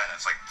 Just man,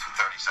 it's like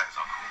 30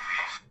 seconds on Cool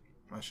Piece.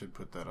 I should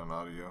put that on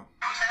audio.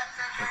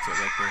 That's it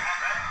right there.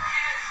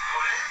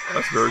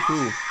 That's very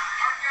cool.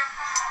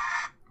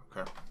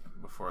 Okay.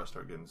 Before I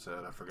start getting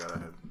sad, I forgot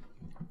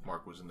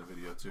Mark was in the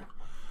video too.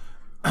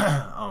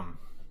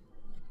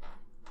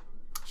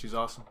 She's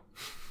awesome.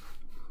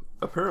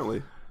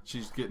 Apparently.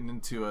 She's getting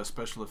into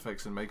special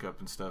effects and makeup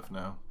and stuff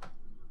now.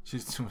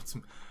 She's doing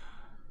some.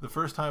 The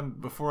first time,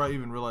 before I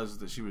even realized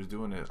that she was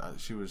doing it,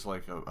 she was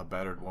like a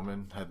battered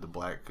woman, had the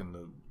black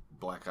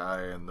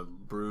eye and the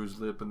bruised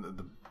lip and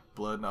the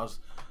blood, and I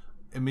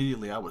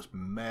was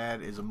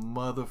mad as a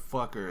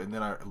motherfucker. And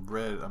then I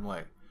read, I'm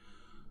like,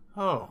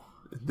 oh,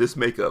 this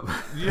makeup.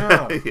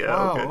 Yeah. Yeah.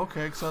 Wow. Okay.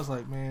 Okay. Because I was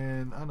like,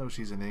 man, I know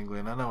she's in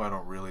England. I know I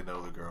don't really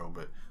know the girl,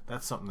 but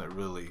that's something that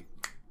really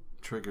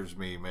triggers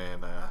me,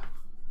 man.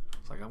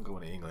 It's like, I'm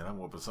going to England. I'm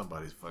whooping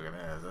somebody's fucking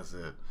ass. That's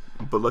it.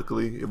 But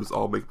luckily, it was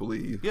all make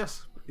believe.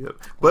 Yes. Yep.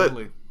 But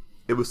Luckily.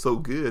 it was so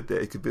good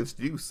that it convinced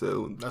you.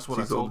 So That's what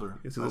I told her.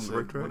 She's I on the said,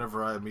 right track.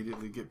 whenever I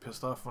immediately get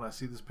pissed off when I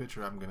see this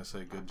picture, I'm going to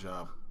say good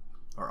job,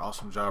 or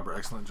awesome job, or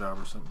excellent job,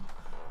 or something.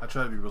 I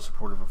try to be real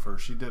supportive of her.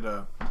 She did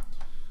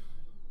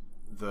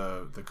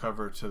the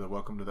cover to the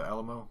Welcome to the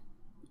Alamo.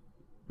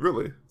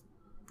 Really?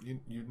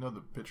 You know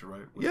the picture,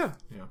 right? Yeah.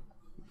 Yeah.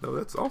 No,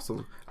 that's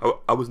awesome.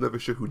 I was never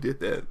sure who did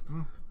that.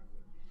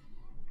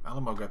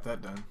 Alamo got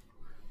that done.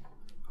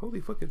 Holy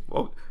fucking...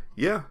 Oh,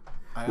 yeah.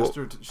 I asked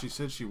her. She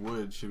said she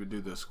would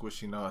do the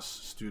Squishy Nos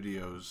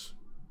Studios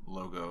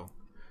logo.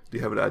 Do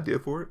you have an idea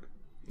for it?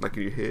 Like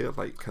in your head?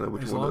 Like kind of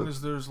what as you want to... long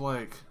as there's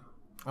like...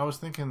 I was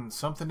thinking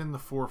something in the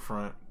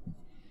forefront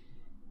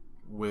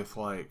with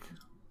like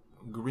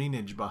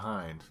greenage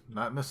behind.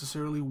 Not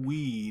necessarily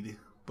weed,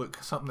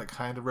 but something that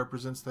kind of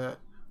represents that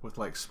with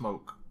like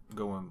smoke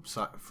going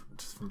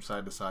from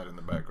side to side in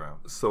the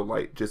background. So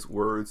like just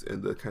words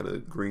and the kind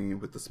of green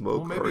with the smoke?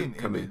 Well, maybe an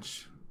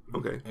image.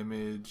 Okay.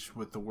 Image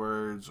with the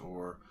words,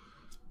 or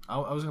I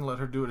was gonna let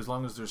her do it as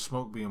long as there's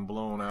smoke being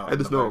blown out. I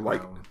just know,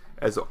 like,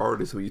 as an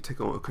artist, when you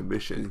take on a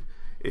commission,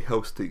 it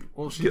helps to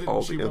get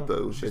all the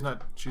info.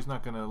 She's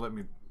not gonna let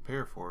me pay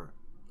her for it.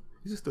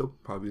 You should still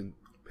probably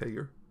pay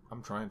her.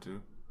 I'm trying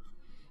to.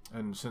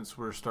 And since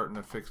we're starting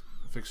to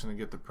fixing to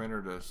get the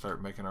printer to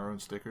start making our own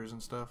stickers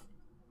and stuff,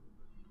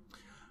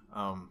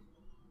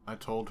 I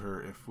told her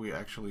if we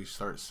actually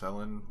start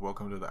selling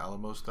Welcome to the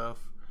Alamo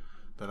stuff,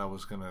 that I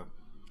was gonna.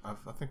 I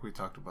think we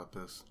talked about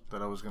this.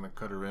 That I was gonna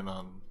cut her in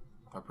on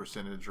a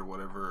percentage or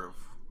whatever of,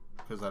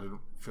 because I didn't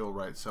feel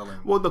right selling.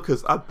 Well, no,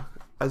 because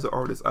as an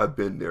artist, I've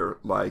been there.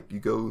 Like, you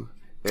go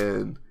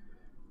and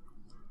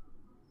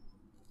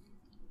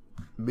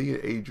me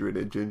and Adrian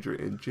and Ginger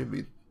and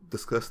Jimmy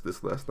discussed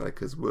this last night,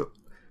 because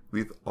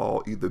we've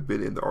all either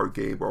been in the art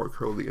game or are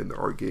currently in the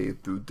art game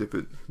through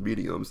different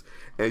mediums,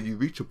 and you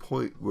reach a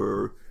point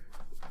where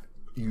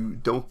you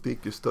don't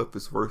think your stuff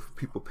is worth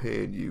people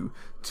paying you,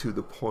 to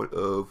the point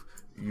of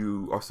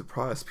you are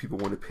surprised people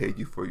want to pay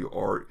you for your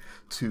art,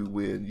 to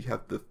when you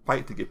have to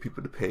fight to get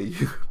people to pay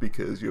you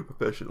because you're a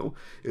professional.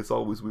 It's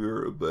always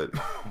weird, but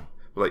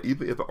like,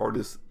 even if an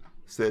artist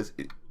says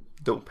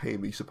don't pay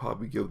me, you should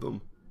probably give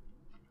them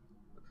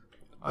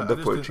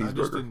enough for a cheeseburger. I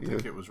just didn't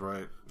think it was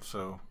right,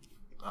 so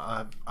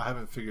I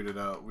haven't figured it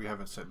out. We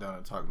haven't sat down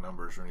and talked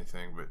numbers or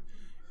anything, but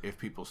if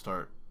people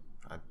start...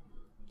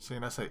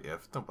 I say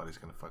if, nobody's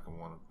gonna fucking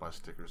want to buy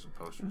stickers and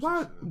posters.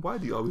 Why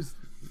do you always...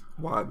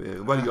 Why,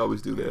 man? Why do you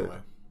always do that? Anyway.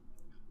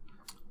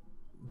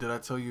 Did I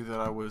tell you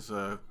that I was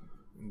a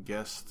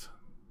guest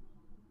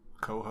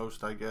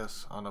co-host, I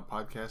guess, on a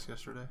podcast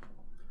yesterday?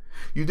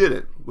 You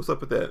didn't. What's up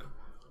with that?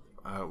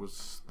 It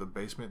was the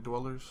Basement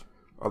Dwellers.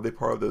 Are they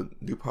part of the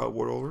new Pod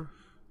World Order?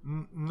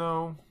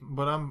 No,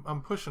 but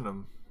I'm pushing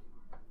them.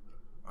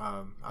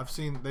 I've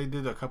seen they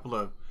did a couple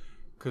of...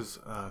 Because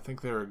I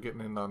think they're getting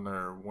in on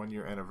their 1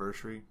 year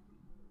anniversary.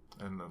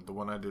 And the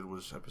one I did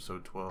was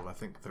episode 12. I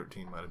think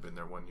 13 might have been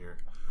their 1 year.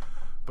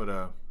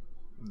 But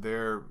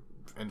they're...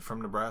 And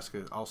from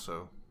Nebraska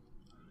also.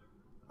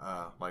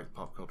 Like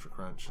Pop Culture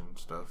Crunch and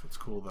stuff. It's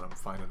cool that I'm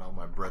finding all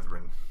my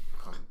brethren.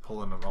 I'm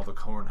pulling all the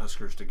corn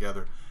huskers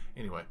together.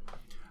 Anyway.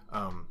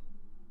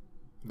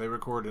 They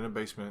record in a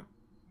basement.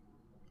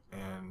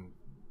 And...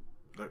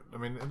 I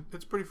mean,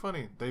 it's pretty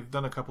funny. They've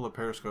done a couple of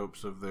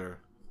periscopes of their...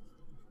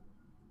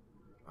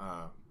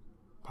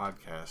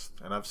 podcast,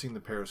 and I've seen the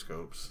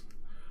periscopes.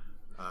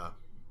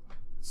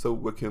 So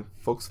where can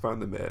folks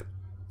find them at?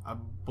 I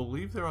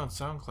believe they're on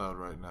SoundCloud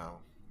right now.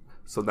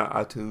 So not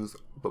iTunes,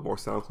 but more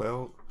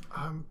SoundCloud?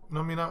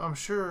 I'm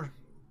sure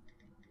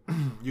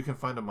you can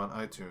find them on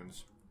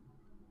iTunes.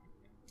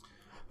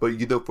 But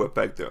you know for a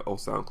fact they're on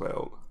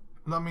SoundCloud.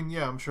 No,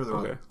 yeah, I'm sure they're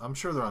okay. on. I'm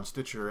sure they're on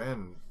Stitcher,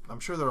 and I'm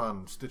sure they're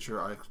on Stitcher,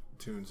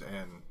 iTunes,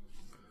 and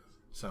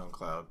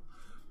SoundCloud.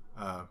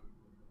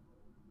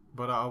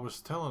 But I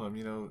was telling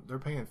them, they're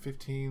paying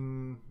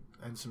 $15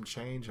 and some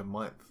change a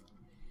month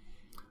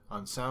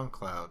on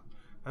SoundCloud.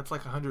 That's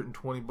like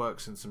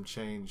 $120 and some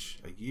change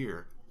a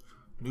year.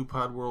 New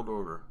Pod World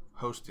Order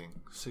hosting,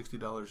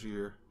 $60 a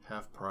year,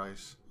 half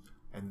price,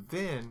 and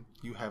then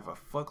you have a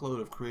fuckload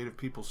of creative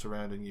people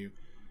surrounding you.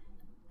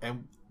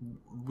 And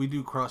we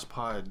do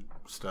cross-pod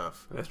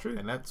stuff. That's true.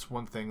 And that's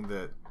one thing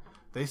that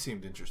they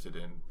seemed interested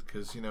in,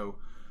 because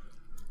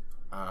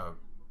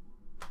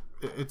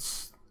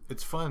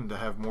it's fun to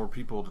have more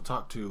people to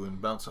talk to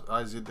and bounce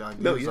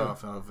ideas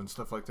off of and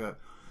stuff like that.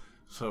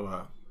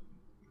 So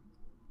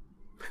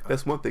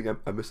that's one thing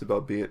I miss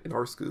about being in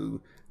art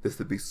school, is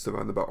to be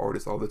surrounded by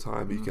artists all the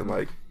time. You can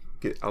like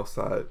get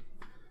outside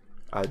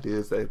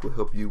ideas that will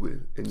help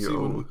you in your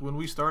own. When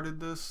we started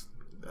this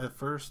at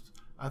first,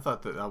 I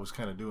thought that I was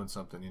kind of doing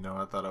something.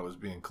 I thought I was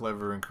being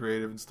clever and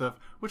creative and stuff,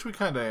 which we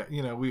kind of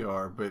we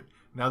are. But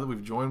now that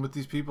we've joined with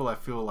these people, I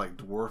feel like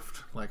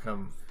dwarfed, like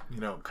I'm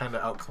kind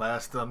of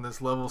outclassed on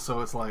this level. So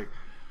it's like,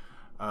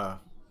 I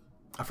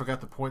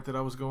forgot the point that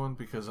I was going,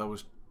 because I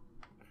was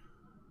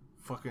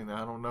fucking,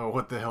 I don't know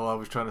what the hell I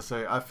was trying to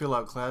say. I feel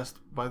outclassed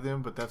by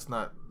them, but that's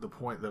not the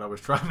point that I was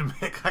trying to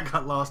make. I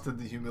got lost in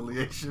the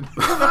humiliation.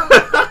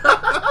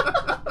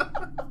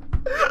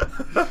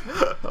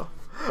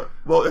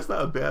 Well, it's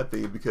not a bad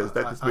thing, because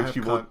that just makes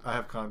you want... I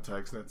have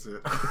contacts, that's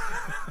it.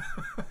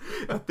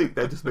 I think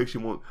that just makes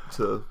you want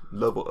to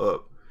level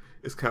up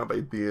It's kind of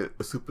like being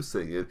a Super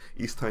Saiyan.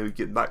 Each time you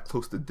get knocked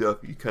close to death,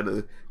 you kind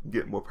of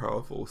get more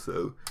powerful.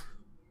 So,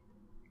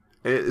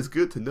 and it's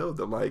good to know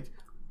that like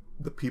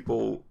the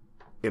people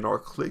in our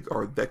clique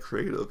are that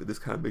creative. It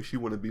just kind of makes you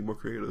want to be more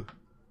creative.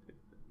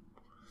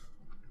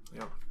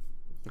 Yep.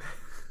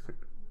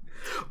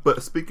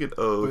 But speaking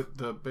of... But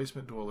the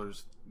Basement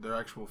Dwellers, they're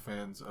actual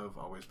fans of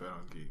Always Bet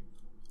on Geek.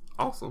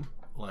 Awesome.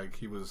 Like,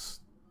 he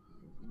was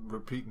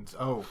repeating...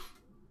 Oh,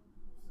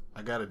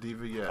 I got a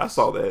Diva Yes. I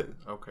saw that.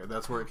 Okay,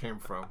 that's where it came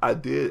from. I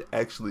did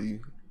actually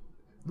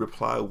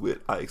reply with,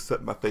 I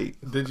accept my fate.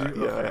 Did you?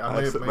 Yeah, okay.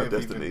 I accept my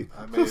destiny.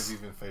 I may have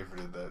even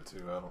favorited that,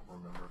 too. I don't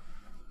remember.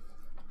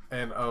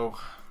 And,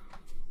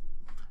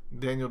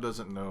 Daniel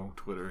doesn't know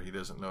Twitter. He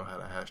doesn't know how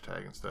to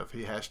hashtag and stuff.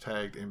 He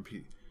hashtagged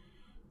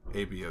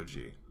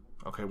ABOG.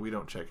 Okay, we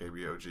don't check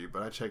ABOG,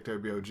 but I checked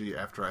ABOG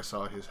after I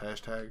saw his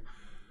hashtag.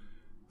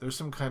 There's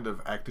some kind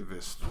of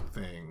activist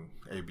thing,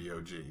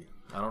 ABOG.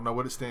 I don't know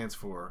what it stands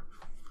for,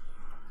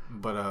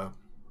 but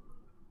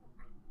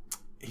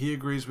he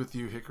agrees with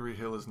you. Hickory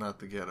Hill is not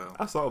the ghetto.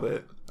 I saw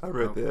that. I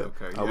read that.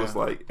 Okay, I was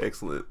like,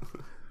 excellent.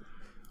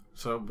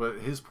 So, but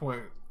his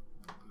point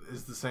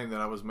is the same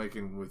that I was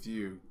making with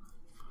you.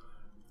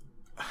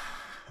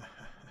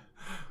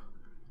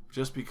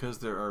 Just because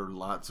there are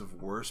lots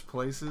of worse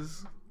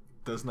places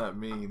does not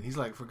mean... He's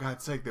like, for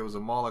God's sake, there was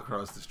a mall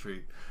across the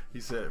street. He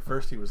said, at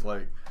first he was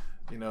like,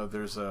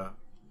 there's a...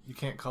 You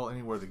can't call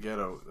anywhere the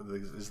ghetto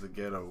is the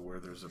ghetto where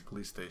there's a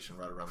police station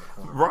right around the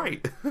corner.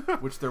 Right.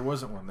 Which there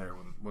wasn't one there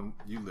when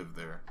you lived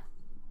there.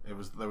 There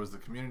was the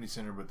community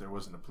center, but there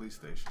wasn't a police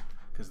station.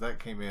 Because that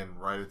came in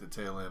right at the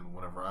tail end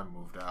whenever I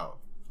moved out.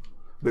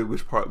 But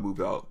which part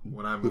moved out?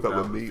 When I moved out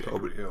with me?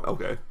 Hickory Hill.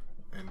 Okay.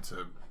 And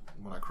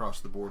when I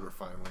crossed the border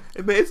finally.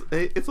 Hey, man,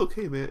 it's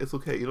okay, man. It's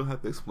okay. You don't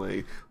have to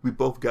explain. We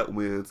both got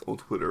wins on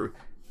Twitter.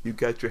 You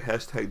got your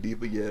hashtag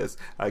Diva Yes.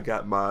 I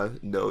got my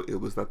no,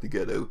 it was not the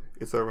ghetto.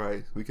 It's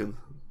alright. We can,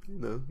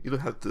 you don't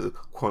have to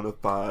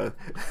quantify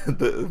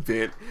the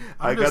event.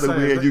 I got to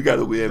win. You got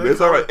to win, man.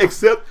 It's alright. I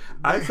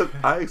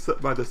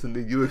accept my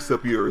destiny. You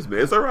accept yours, man.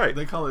 It's alright.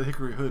 They call it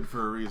Hickory Hood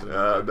for a reason.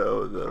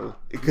 No.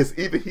 Because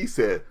even he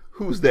said,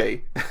 who's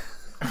they?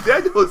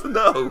 Daniel's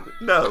no.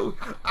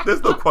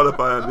 There's no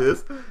qualifying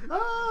this.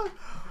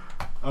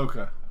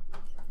 Okay,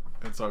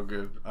 it's all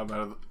good. I'm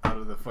out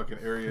of the fucking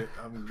area.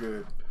 I'm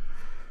good.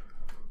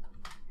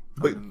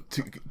 But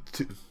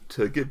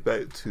to get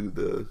back to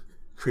the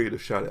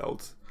creative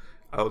shout-outs,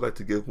 I would like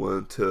to give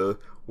one to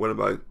one of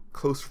my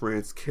close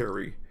friends,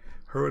 Carrie.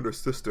 Her and her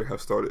sister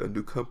have started a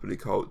new company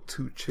called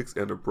Two Chicks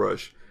and a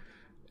Brush,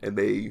 and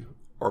they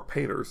are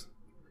painters.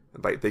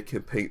 Like, they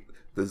can paint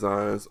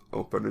designs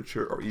on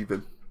furniture or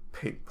even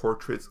paint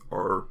portraits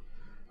or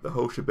the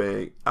whole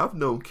shebang. I've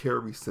known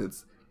Carrie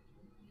since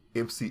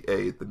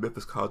MCA, the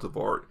Memphis College of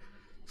Art.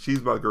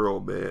 She's my girl,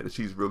 man, and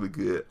she's really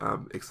good.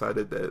 I'm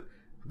excited that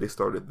they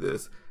started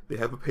this. They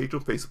have a page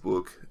on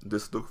Facebook.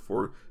 Just look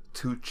for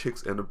Two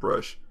Chicks and a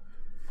Brush.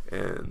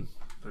 And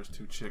there's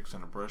two chicks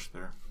and a brush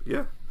there.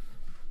 Yeah.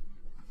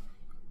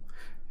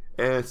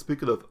 And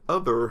speaking of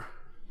other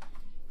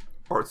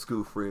art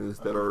school friends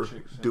that are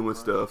doing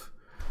stuff,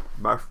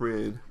 my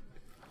friend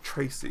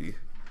Tracy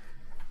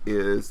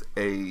is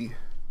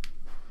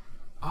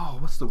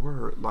what's the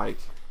word? Like,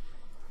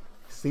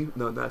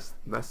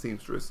 not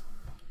seamstress.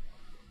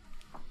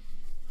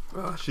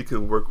 She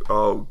can work.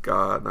 Oh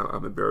God, now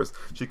I'm embarrassed.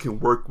 She can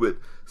work with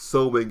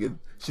sewing and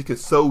she can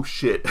sew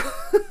shit.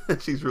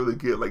 She's really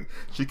good. Like,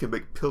 she can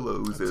make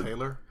pillows. A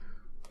tailor?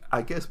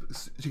 I guess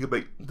she can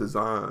make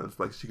designs.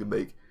 Like, she can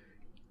make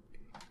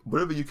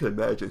whatever you can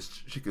imagine.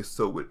 She can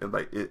sew it, and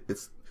like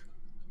it's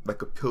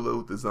like a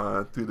pillow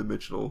design,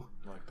 3-dimensional.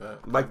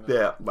 Like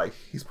that. Like,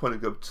 he's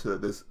pointing up to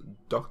this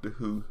Doctor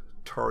Who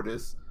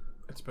TARDIS.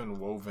 It's been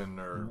woven.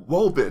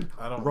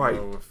 I don't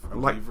know if a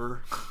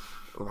weaver.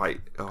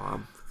 Right.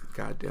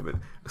 God damn it.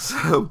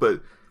 So,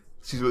 but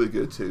she's really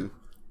good too.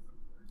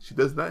 She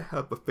does not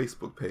have a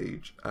Facebook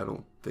page, I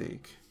don't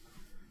think.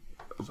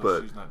 So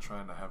but she's not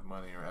trying to have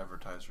money or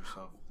advertise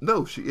herself.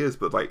 No, she is,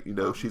 but like,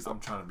 she's. I'm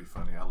trying to be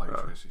funny. I like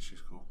Tracy.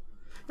 She's cool.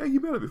 Yeah, you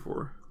met her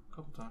before. A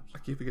couple times. I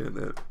keep forgetting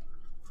that.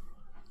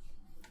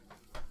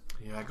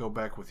 Yeah, I go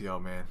back with y'all,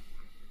 man.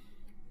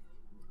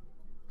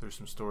 There's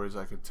some stories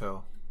I could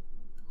tell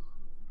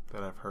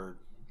that I've heard.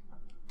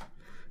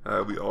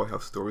 We all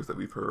have stories that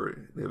we've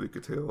heard that we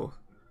could tell.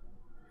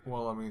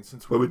 Well, I mean,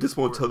 since we just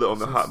won't tell it on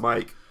the hot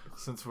mic.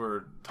 Since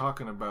we're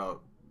talking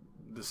about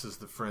this is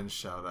the Friends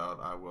shout out,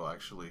 I will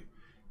actually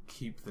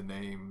keep the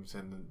names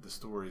and the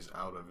stories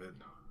out of it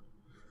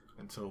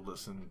until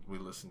we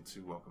listen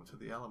to Welcome to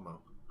the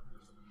Alamo.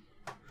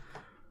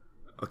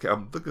 Okay,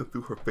 I'm looking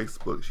through her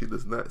Facebook. She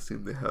does not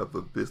seem to have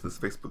a business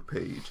Facebook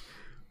page,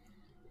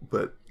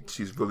 but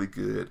she's really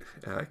good.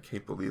 And I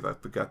can't believe I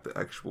forgot the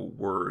actual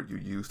word you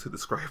used to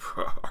describe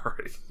her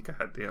already.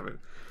 God damn it.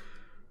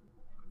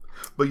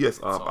 But yes,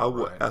 I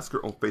will ask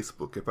her on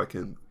Facebook if I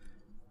can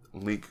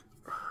link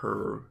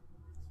her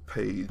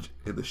page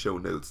in the show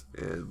notes,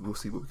 and we'll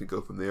see where we can go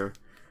from there.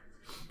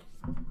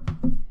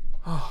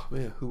 Oh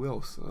man, who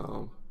else?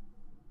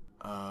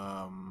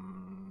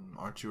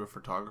 Aren't you a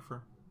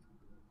photographer?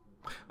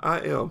 I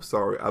am.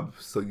 Sorry, I'm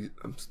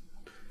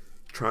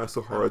trying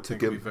so hard to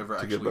get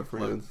my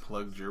friends.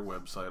 Plugged your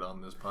website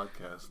on this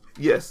podcast.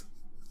 Yes,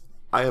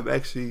 I am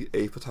actually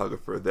a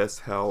photographer. That's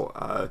how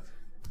I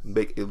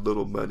make a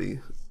little money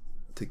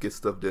to get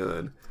stuff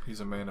done. He's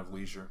a man of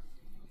leisure.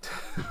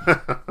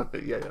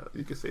 Yeah,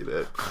 you can say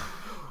that.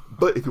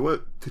 But if you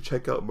want to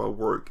check out my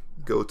work,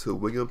 go to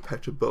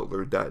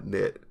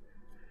williampatrickbutler.net,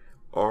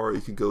 or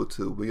you can go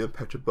to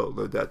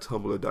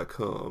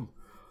williampatrickbutler.tumblr.com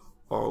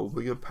or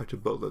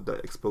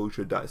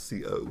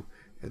williampatrickbutler.exposure.co,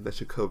 and that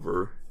should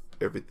cover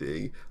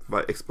everything.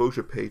 My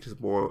exposure page is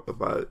more of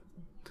my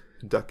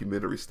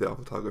documentary style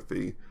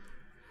photography.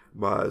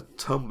 My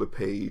Tumblr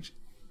page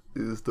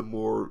is the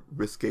more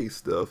risque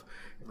stuff,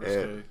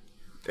 and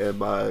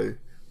my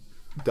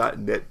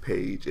 .net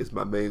page is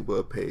my main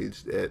web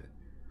page that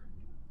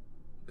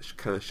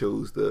kind of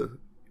shows the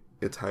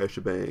entire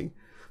shebang.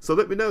 So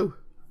let me know.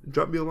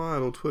 Drop me a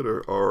line on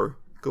Twitter or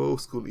go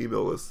old school and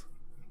email us.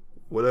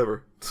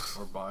 Whatever.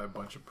 Or buy a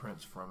bunch of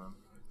prints from him.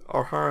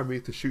 Or hire me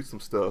to shoot some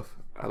stuff.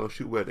 I don't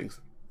shoot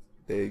weddings.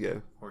 There you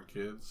go. Or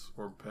kids.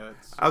 Or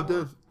pets. I've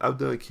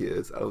done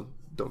kids. I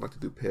don't like to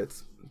do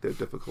pets. They're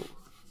difficult.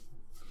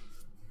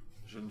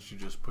 Shouldn't you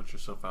just put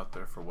yourself out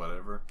there for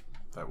whatever?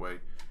 That way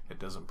it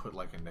doesn't put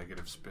like a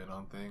negative spin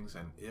on things,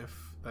 and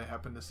if they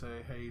happen to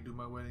say, hey, do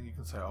my wedding, you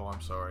can say, oh,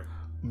 I'm sorry.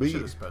 Should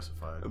have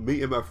specified.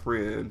 Me and my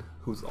friend,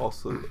 who's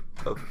also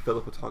a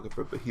fellow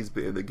photographer, but he's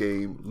been in the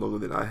game longer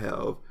than I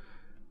have,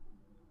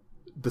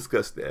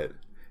 discussed that.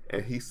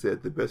 And he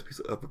said the best piece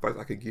of advice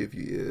I could give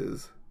you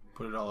is...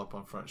 Put it all up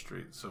on Front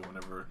Street, so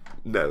whenever...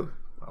 No.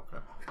 Okay.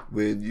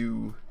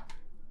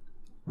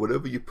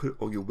 Whatever you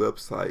put on your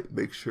website,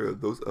 make sure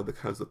those are the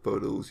kinds of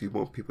photos you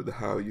want people to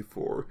hire you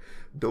for.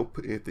 Don't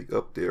put anything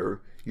up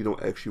there you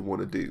don't actually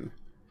want to do.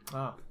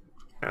 Ah.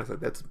 And I was like,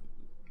 that's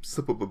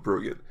simple but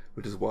brilliant,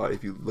 which is why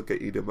if you look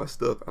at either of my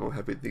stuff, I don't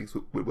have anything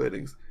with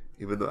weddings,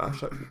 even though I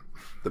shot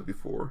them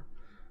before.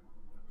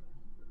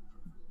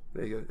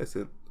 There you go. That's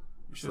it.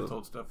 You should have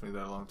told Stephanie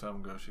that a long time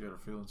ago. She got her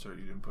feelings hurt.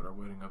 You didn't put our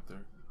wedding up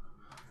there.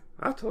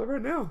 I'll tell her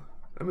right now.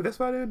 I mean, that's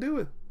why I didn't do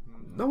it.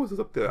 No one's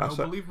up there. No,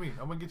 believe me.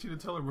 I'm going to get you to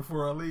tell her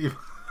before I leave.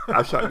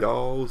 I've shot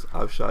y'all's.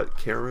 I've shot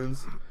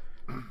Karen's.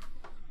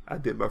 I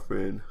did my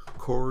friend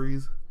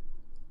Corey's.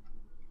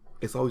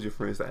 It's always your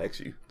friends that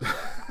ask you.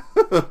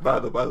 by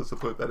the way, to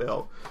point that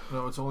out.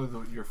 No, it's only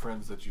your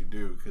friends that you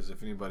do. Because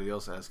if anybody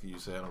else asks you,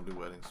 say I don't do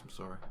weddings. I'm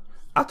sorry.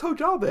 I told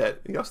y'all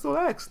that, and y'all still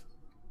asked.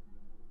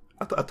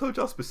 I told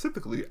y'all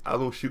specifically, I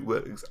don't shoot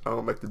weddings. I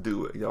don't like to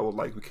do it. Y'all were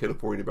like, we can't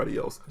afford anybody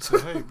else.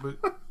 Hey,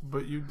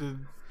 but you did,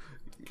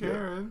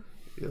 Karen.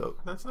 Yep.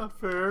 That's not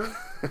fair.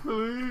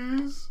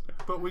 Please.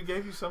 But we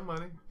gave you some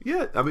money.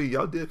 Yeah, I mean,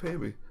 y'all did pay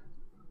me.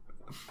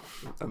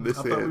 I'm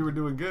just saying. I thought we were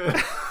doing good.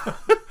 I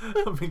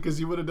mean, because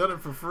you would have done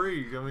it for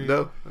free. I mean,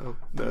 no. You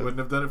wouldn't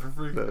have done it for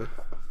free. No.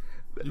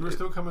 You were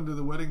still coming to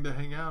the wedding to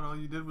hang out. All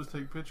you did was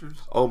take pictures.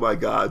 Oh my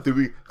God!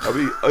 You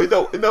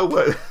know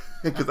what?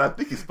 Because I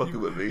think he's fucking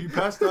with me. You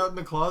passed out in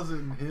the closet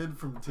and hid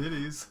from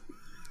titties.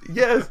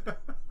 Yes.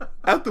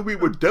 After we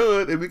were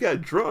done and we got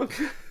drunk.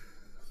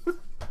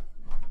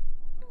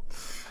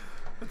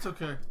 It's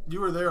okay.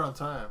 You were there on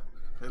time,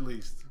 at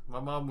least. My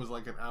mom was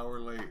like an hour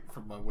late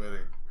from my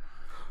wedding.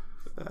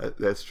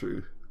 That's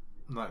true.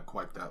 Not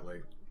quite that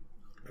late.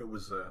 It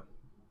was,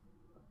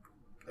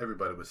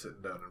 everybody was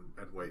sitting down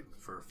and waiting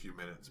for a few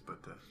minutes, but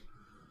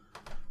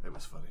it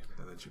was funny.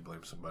 And then she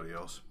blamed somebody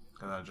else.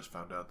 And I just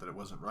found out that it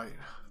wasn't right.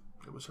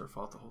 It was her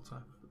fault the whole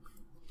time.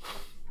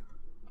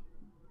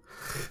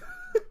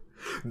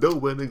 No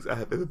weddings I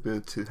have ever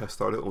been to have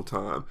started on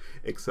time,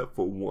 except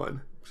for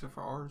one. Except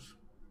for ours.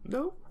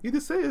 No, you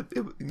just said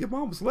your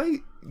mom was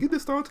late. You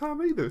didn't start on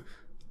time either.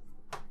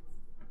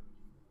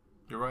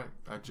 You're right.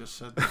 I just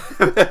said that.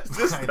 That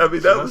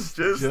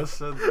just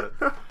said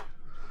that.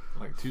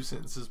 Like 2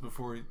 sentences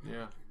before.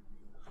 Yeah.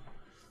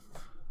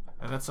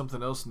 And that's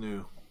something else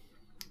new.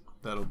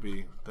 That'll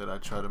be that I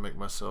try to make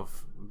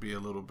myself be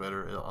a little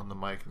better on the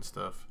mic and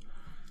stuff.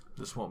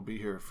 This won't be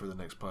here for the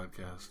next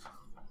podcast.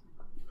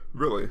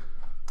 Really?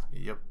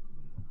 Yep.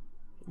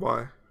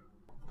 Why?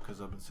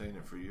 Because I've been saying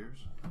it for years.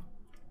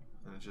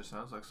 And it just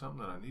sounds like something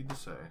that I need to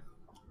say.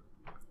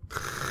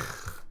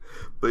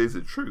 But is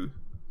it true?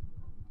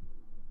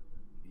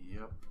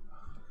 Yep.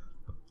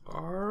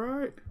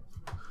 Alright.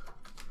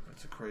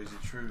 It's a crazy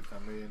truth. I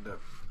may end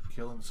up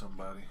killing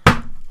somebody.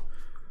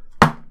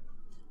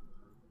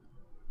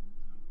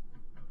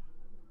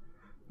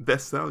 That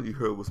sound you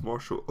heard was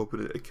Marshall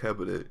opening a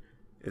cabinet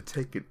and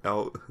taking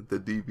out the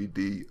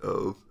DVD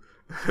of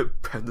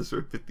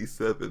Predator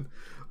 57.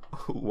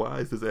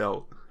 Why is this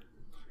out?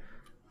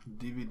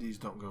 DVDs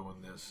don't go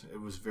in this. It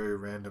was very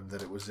random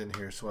that it was in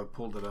here, so I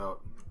pulled it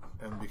out.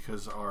 And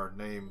because our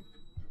name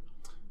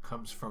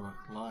comes from a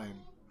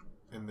line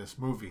in this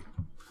movie,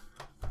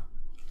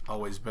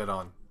 always bet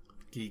on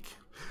geek.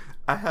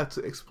 I had to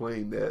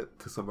explain that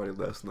to somebody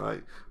last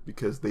night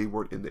because they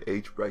weren't in the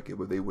age bracket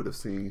where they would have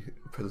seen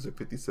Predator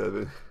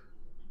 57.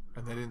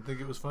 And they didn't think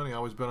it was funny. I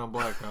always bet on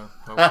black, huh?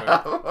 Okay.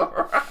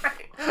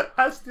 Right.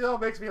 That still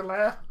makes me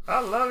laugh.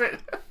 I love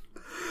it.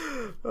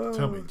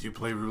 Tell me, do you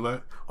play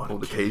roulette? On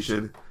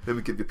occasion. Let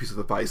me give you a piece of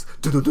advice.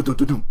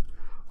 Dun-dun-dun-dun-dun-dun.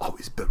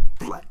 Always bet on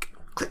black.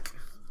 Click.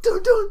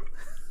 Dun-dun.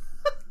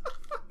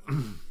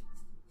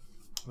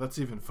 That's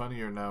even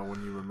funnier now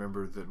when you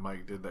remember that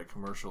Mike did that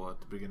commercial at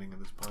the beginning of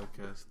this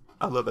podcast.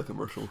 I love that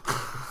commercial.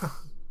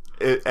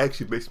 It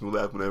actually makes me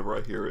laugh whenever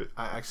I hear it.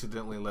 I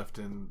accidentally left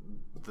in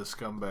the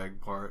scumbag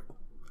part.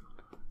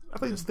 I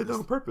thought you did that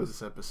on purpose.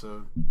 This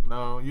episode.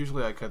 No,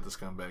 usually I cut the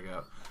scumbag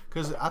out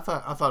because I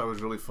thought it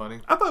was really funny.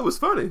 I thought it was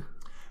funny.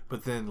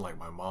 But then, like,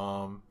 my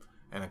mom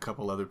and a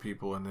couple other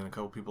people, and then a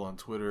couple people on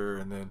Twitter,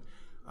 and then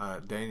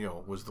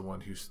Daniel was the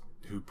one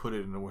who put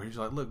it in the where he's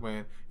like, "Look,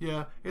 man,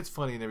 yeah, it's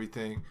funny and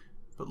everything,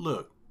 but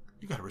look,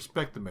 you gotta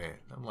respect the man."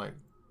 I'm like,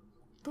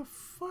 "The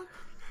fuck?"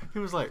 He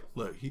was like,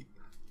 "Look,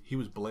 he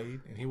was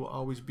Blade, and he will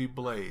always be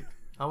Blade."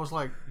 I was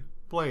like,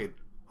 "Blade,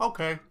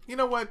 okay, you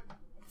know what?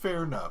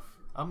 Fair enough.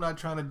 I'm not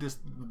trying to diss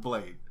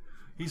Blade.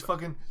 He's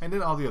fucking..." And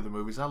then all the other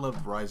movies. I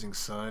loved Rising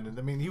Sun. And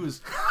I mean, he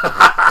was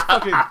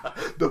fucking...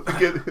 Don't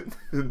forget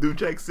New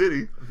Jack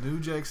City. New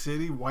Jack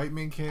City, White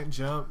Men Can't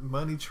Jump,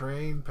 Money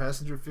Train,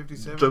 Passenger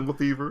 57. Jungle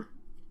Fever.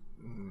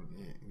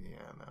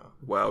 Yeah, no.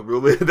 Wow,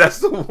 really? That's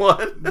the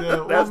one? Yeah,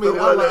 well, That's I mean, the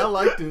one. I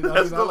liked it. I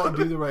That's mean, I like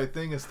Do the Right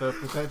Thing and stuff,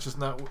 but that's just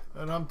not...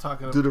 And I'm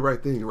talking... Do the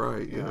Right Thing,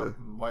 right, yeah.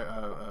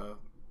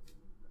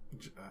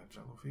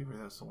 Jungle Fever,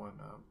 that's the one.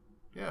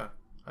 Yeah,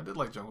 I did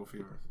like Jungle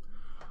Fever.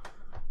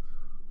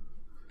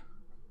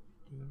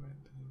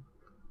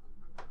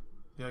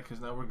 Yeah, because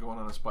now we're going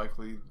on a Spike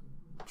Lee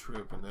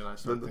trip, and then I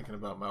started thinking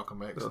about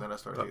Malcolm X, and then I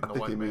started hating the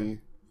white man.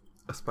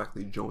 A Spike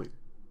Lee joint.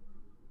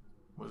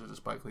 Was it a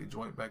Spike Lee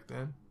joint back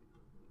then?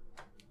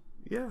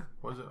 Yeah.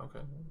 Was it?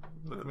 Okay.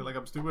 Look at me like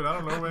I'm stupid. I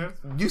don't know, man.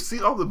 You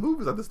see all the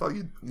movies. I just thought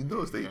you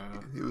noticed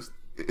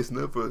it's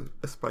never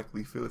a Spike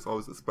Lee film. It's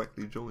always a Spike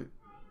Lee joint.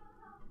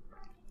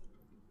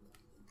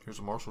 Here's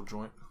a Marshall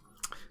joint.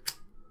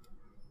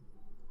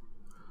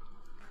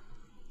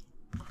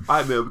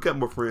 Alright, man, we got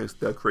more friends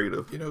that are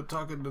creative. You know,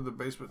 talking to the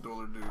Basement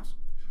Dweller dudes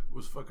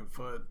was fucking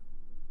fun.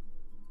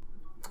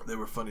 They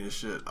were funny as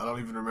shit. I don't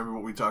even remember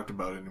what we talked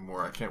about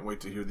anymore. I can't wait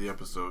to hear the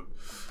episode.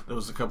 There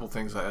was a couple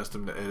things I asked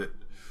them to edit,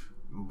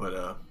 but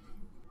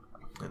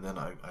and then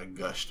I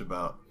gushed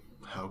about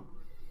how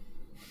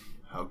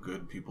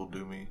good people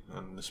do me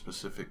and the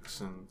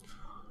specifics, and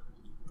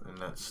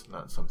that's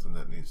not something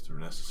that needs to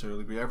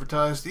necessarily be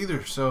advertised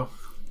either. So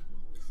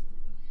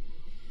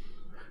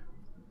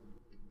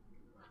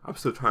I'm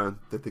still trying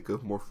to think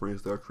of more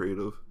friends that are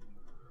creative.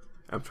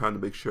 I'm trying to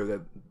make sure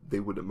that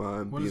they wouldn't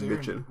mind being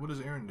mentioned. What does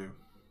Aaron do?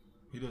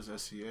 He does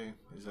SCA.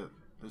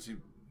 Does he?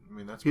 I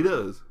mean, that's... He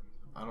does.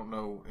 I don't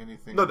know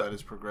anything about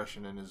his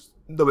progression and his...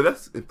 No, but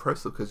that's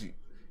impressive because, you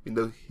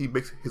know, he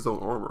makes his own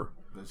armor.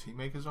 Does he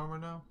make his armor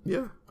now?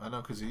 Yeah. I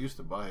know, because he used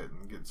to buy it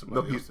and get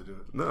somebody else to do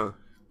it. No.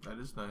 That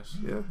is nice.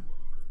 Yeah.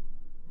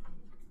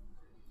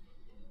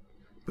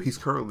 But he's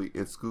currently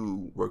in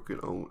school working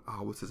on...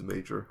 what's his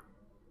major?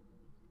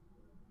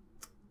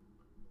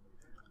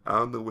 I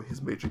don't know what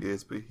his major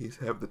is, but he's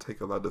having to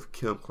take a lot of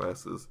chem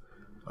classes.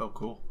 Oh,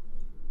 cool.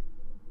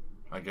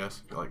 I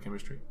guess. You like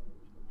chemistry?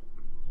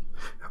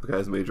 I forgot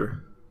his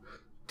major.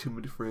 Too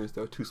many friends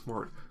that are too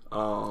smart.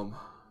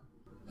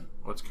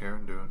 What's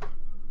Karen doing?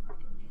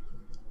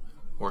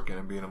 Working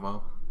and being a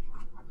mom?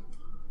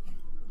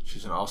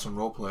 She's an awesome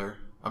role player.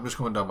 I'm just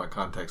going down my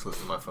contacts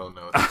list on my phone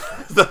now.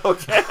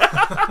 Okay.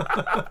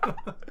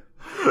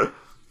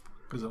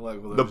 Because I'm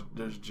like, well,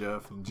 there's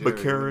Jeff and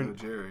Jerry. But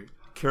Jerry.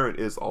 Karen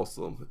is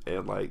awesome,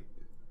 and like,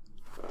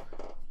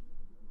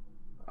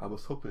 I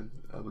was hoping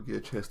I would get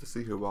a chance to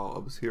see her while I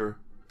was here.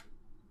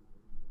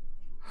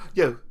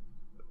 Yeah,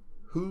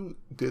 who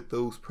did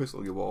those prints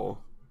on your wall?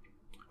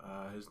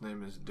 His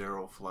name is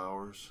Daryl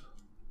Flowers.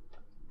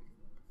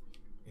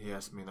 He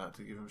asked me not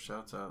to give him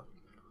shouts out.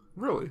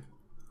 Really?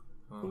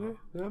 Okay,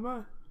 am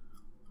I?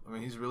 I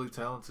mean, he's really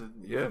talented.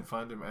 You can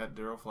find him at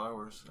Daryl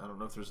Flowers. I don't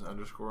know if there's an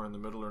underscore in the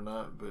middle or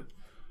not, but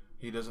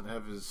he doesn't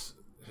have his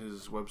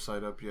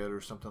website up yet or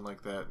something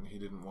like that, and he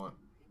didn't want...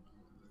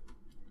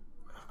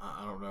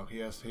 I don't know.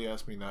 He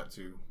asked me not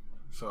to,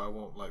 so I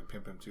won't like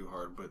pimp him too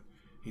hard, but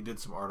he did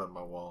some art on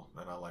my wall,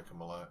 and I like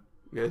him a lot.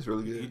 Yeah, it's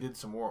really good. He did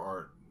some more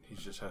art. He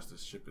just has to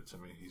ship it to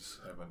me. He's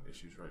having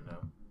issues right now.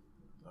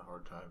 A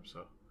hard time,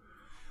 so...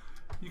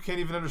 You can't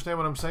even understand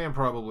what I'm saying,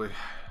 probably.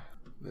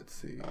 Let's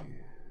see.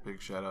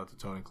 Big shout out to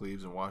Tony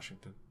Cleaves in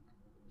Washington.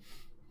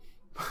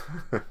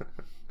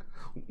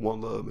 One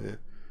love, man.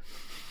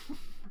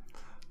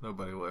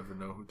 Nobody will ever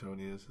know who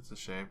Tony is. It's a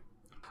shame.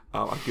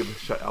 I'll give a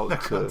shout out the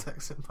to...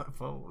 contacts in my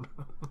phone.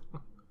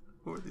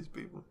 Who are these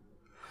people?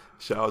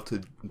 Shout out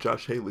to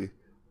Josh Haley,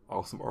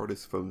 awesome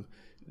artist from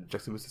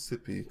Jackson,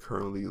 Mississippi,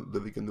 currently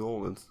living in New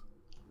Orleans.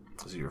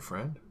 Is he your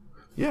friend?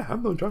 Yeah,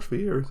 I've known Josh for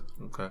years.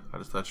 Okay, I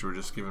just thought you were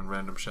just giving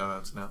random shout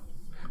outs now.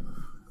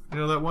 You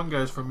know, that one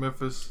guy's from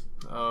Memphis.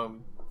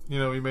 You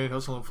know, he made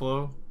Hustle and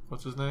Flow.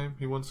 What's his name?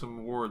 He won some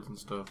awards and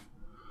stuff.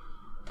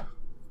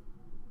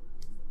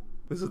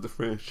 This is the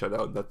friend shout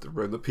out, not the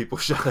random people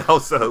shout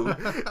out. So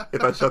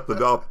if I shut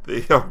them off,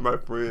 they are my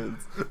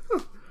friends.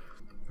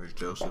 There's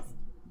Joseph.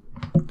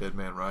 Dead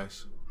Man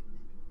Rice.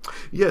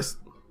 Yes.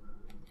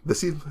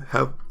 Does he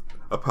have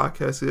a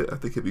podcast yet? I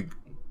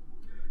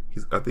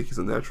think he's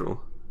a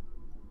natural.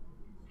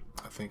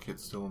 I think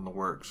it's still in the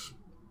works.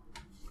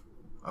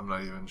 I'm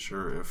not even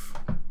sure if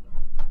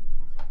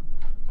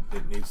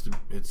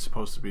it's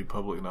supposed to be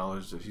public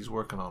knowledge that he's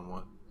working on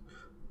one.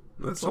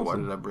 That's so awesome.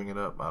 Why did I bring it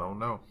up? I don't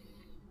know.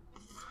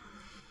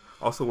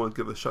 Also want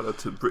to give a shout out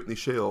to Brittany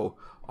Shale,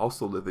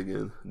 also living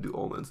in New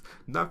Orleans.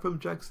 Not from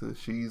Jackson.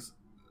 She's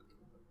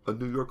a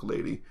New York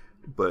lady,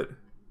 but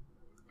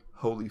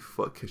holy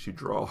fuck can she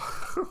draw.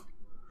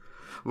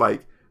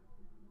 Like,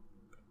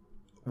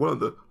 one of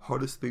the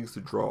hardest things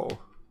to draw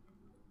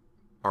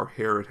are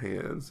hair and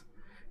hands.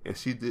 And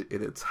she did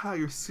an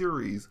entire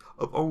series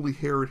of only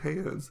hair and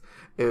hands.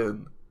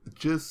 And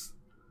just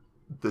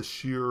the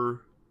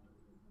sheer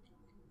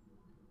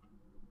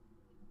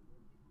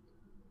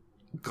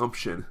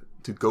gumption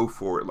to go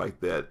for it like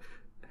that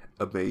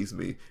amazed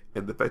me.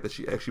 And the fact that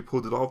she actually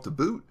pulled it off to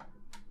boot,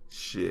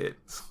 shit.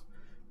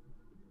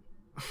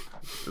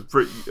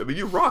 I mean,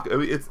 you rock. I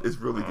mean, it's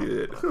really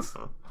good.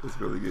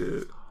 It's really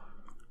good.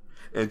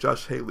 And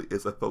Josh Haley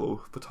is a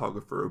fellow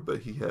photographer,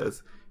 but he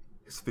has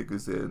his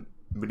figures in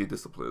many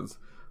disciplines.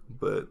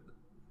 But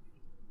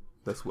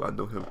that's what I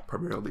know him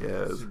primarily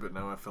as. See, but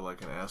now I feel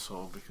like an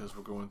asshole because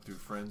we're going through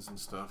friends and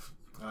stuff.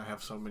 I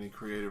have so many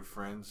creative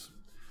friends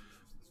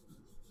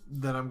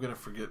that I'm going to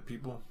forget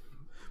people.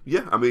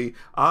 Yeah, I mean,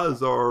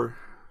 odds are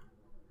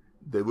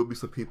there will be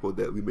some people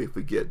that we may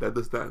forget. That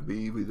does not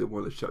mean we didn't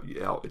want to shout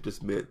you out. It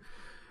just meant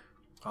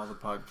all the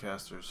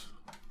podcasters.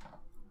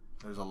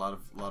 There's a lot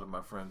of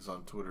my friends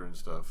on Twitter and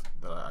stuff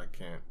that I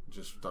can't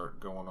just start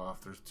going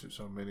off. There's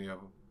so many of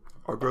them.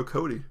 Our girl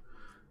Cody.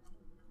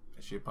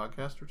 Is she a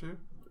podcaster too?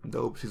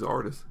 No, she's an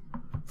artist.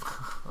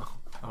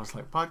 I was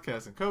like,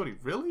 podcasting, Cody,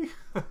 really?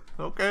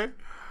 Okay.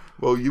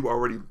 Well, you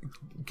already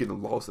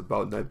getting lost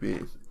about not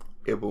being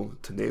able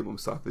to name them,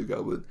 so I figured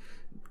I would.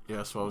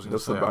 Yeah, so I was going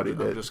to say,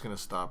 I'm just going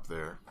to stop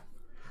there.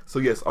 So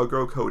yes, our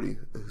girl Cody,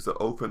 who's an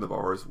old friend of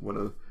ours,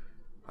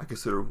 I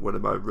consider one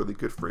of my really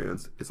good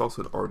friends, is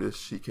also an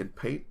artist. She can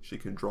paint, she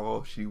can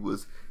draw. She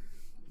was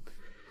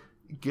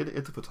getting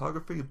into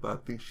photography, but I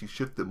think she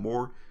shifted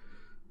more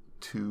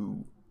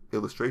to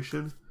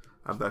illustration.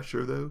 I'm not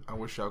sure though. I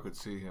wish y'all could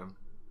see him.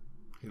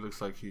 He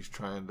looks like he's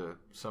trying to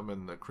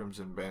summon the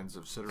Crimson Bands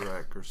of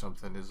Sidorak or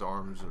something. His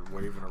arms are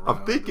waving around.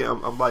 I'm thinking,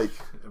 I'm like...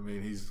 I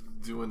mean, he's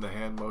doing the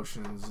hand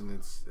motions, and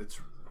it's.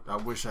 I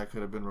wish I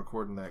could have been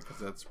recording that, because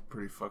that's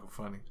pretty fucking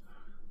funny.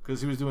 Because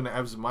he was doing it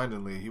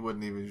absentmindedly. He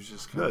wasn't even, he was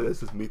just kind of... No,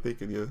 that's just me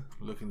thinking, yeah.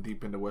 Looking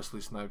deep into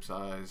Wesley Snipes'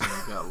 eyes, and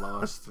he got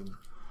lost, and...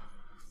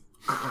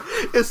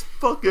 It's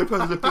fucking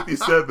President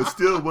 57,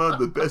 still one of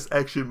the best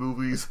action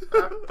movies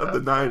of the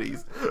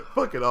 90s.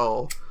 Fuck it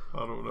all.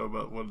 I don't know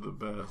about one of the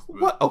best.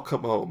 What? Oh,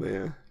 come on,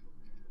 man.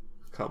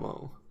 Come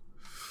on.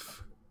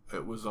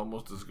 It was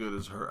almost as good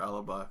as Her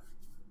Alibi.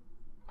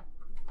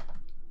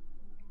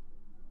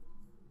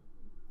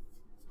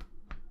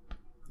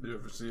 Did you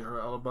ever see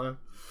Her Alibi?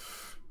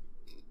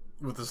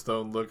 With the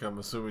stone look, I'm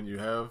assuming you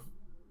have.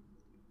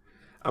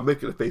 I'm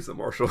making a face of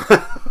Marshall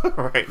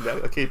right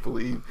now. I can't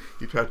believe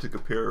you tried to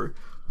compare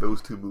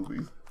those two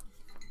movies.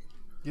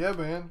 Yeah,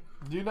 man.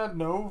 Do you not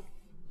know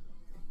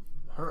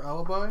Her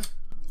Alibi?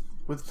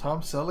 With Tom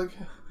Selleck?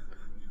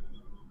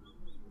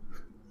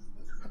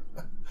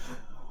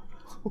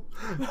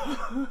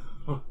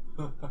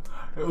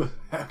 It was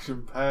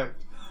action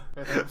packed.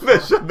 Man,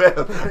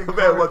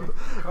 what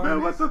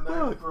the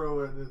fuck?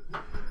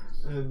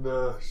 And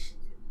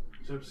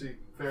gypsy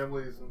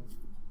families and.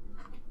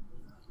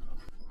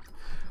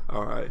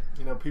 All right.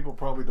 You know, people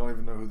probably don't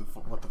even know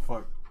what the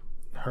fuck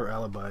Her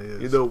Alibi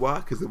is. You know why?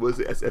 Because it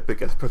wasn't as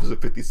epic as Predator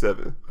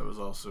 57. It was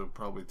also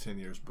probably 10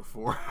 years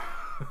before.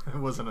 It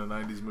wasn't a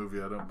 90s movie,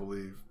 I don't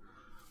believe.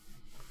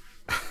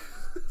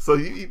 So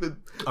you even...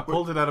 I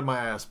pulled it out of my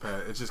ass,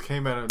 Pat. It just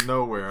came out of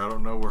nowhere. I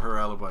don't know where Her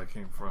Alibi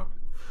came from.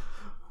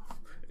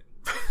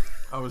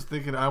 I was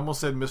thinking, I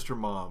almost said Mr.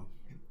 Mom.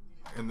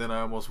 And then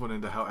I almost went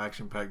into how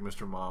action-packed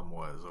Mr. Mom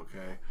was,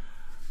 okay?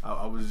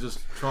 I was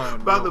just trying.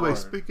 By the way,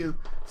 hard.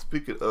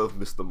 speaking of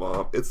Mr.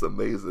 Mom, it's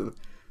amazing.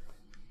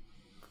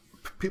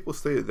 People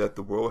say that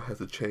the world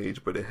hasn't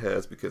changed, but it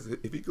has, because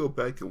if you go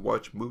back and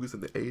watch movies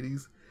in the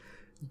 80s,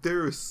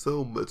 there is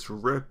so much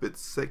rampant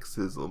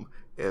sexism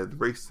and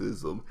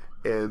racism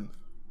and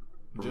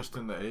just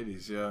in the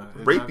 80s, yeah,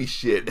 rapey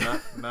shit.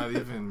 Not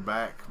even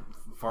back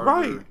farther.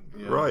 Right,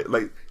 yeah. Right.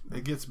 Like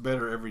it gets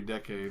better every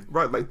decade.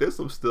 Right, like there's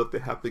some stuff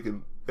that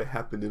happened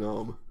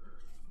in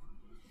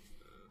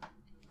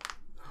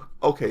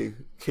Okay,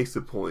 case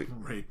in point.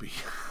 Rapey.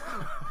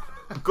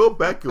 Go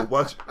back and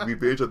watch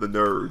Revenge of the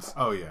Nerds.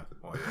 Oh yeah.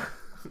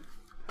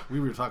 We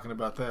were talking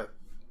about that.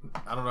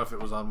 I don't know if it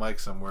was on mic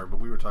somewhere, but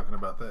we were talking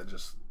about that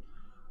just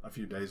a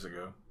few days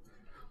ago.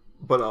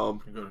 But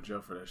you go to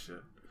jail for that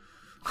shit.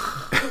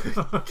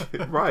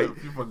 Right.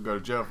 You fucking go to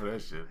jail for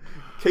that shit.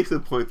 Case in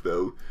point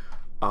though,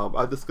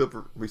 I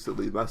discovered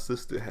recently my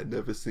sister had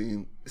never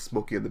seen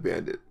Smokey and the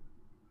Bandit.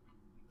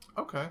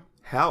 Okay.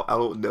 How? I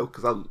don't know,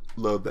 because I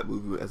loved that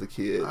movie as a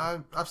kid.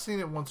 I've seen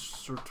it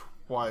once or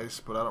twice,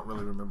 but I don't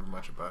really remember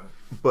much about it.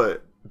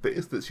 But the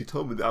instant she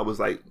told me that, I was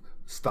like,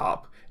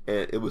 stop.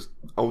 And it was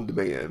on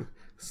demand.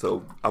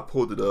 So I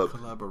pulled it up.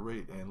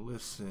 Collaborate and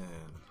listen.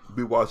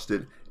 We watched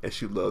it, and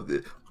she loved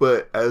it.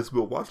 But as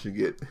we're watching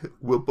it,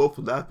 we're both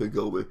laughing,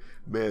 going,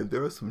 man,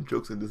 there are some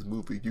jokes in this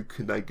movie you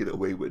could not get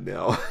away with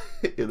now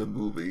in a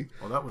movie.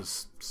 Well, that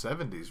was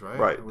 70s, right?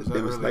 Right. Or was It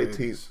that was early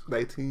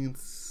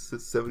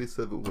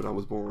 1977 when I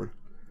was born.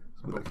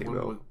 When that came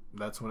out.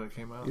 That's when it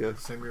came out? Yeah.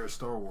 Same year as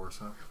Star Wars,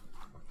 huh?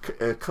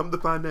 And come to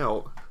find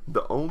out,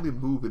 the only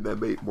movie that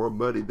made more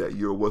money that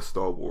year was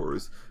Star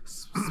Wars.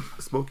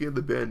 Smokey and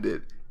the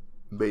Bandit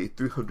made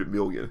 $300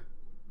 million.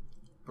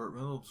 Burt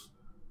Reynolds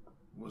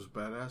was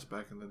badass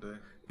back in the day.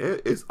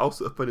 And it's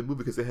also a funny movie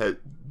because it had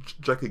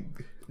Jackie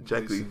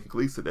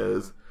Gleason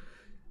as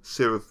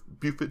Sheriff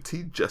Buford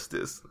T.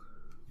 Justice.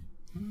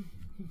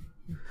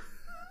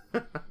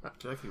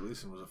 Jackie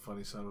Gleason was a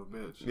funny son of a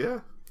bitch.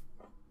 Yeah.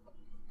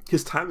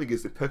 His timing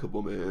is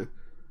impeccable, man.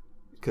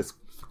 Because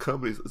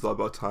comedy is all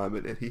about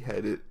timing, and he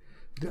had it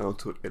down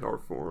to an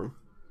art form.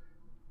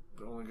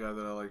 The only guy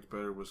that I liked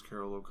better was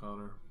Carol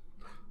O'Connor.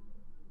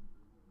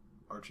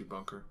 Archie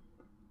Bunker.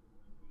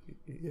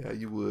 Yeah,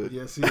 you would.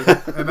 Yes, he is.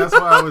 And that's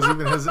why I was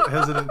even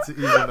hesitant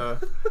to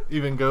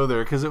even go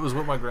there, because it was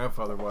what my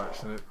grandfather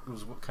watched, and it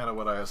was kind of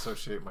what I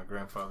associate my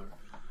grandfather.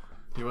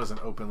 He wasn't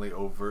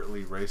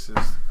overtly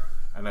racist,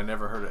 and I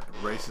never heard a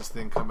racist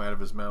thing come out of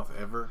his mouth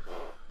ever.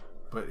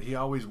 But he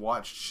always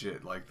watched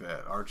shit like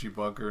that, Archie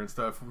Bunker and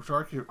stuff. Which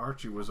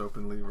Archie was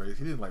openly racist.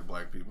 He didn't like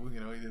black people, he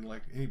didn't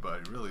like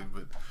anybody really.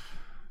 But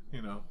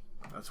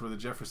that's where the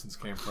Jeffersons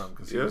came from,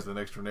 because he was the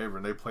next door neighbor,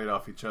 and they played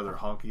off each other,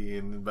 honky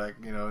and back,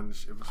 and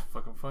it was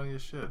fucking funny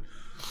as shit.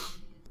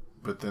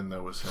 But then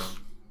that was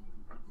him,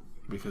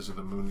 because of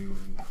the mooning,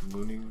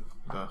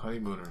 the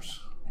honeymooners.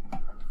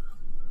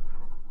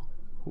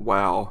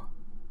 Wow.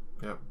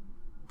 Yep.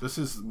 This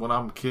is when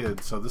I'm a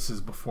kid, so this is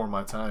before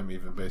my time,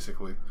 even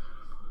basically.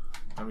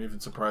 I'm even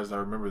surprised I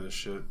remember this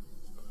shit.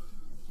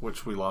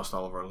 Which we lost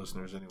all of our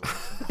listeners anyway.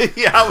 So.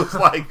 Yeah, I was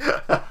like...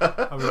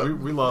 I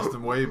mean, we lost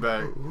them way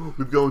back.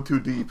 We've gone too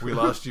deep. We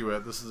lost you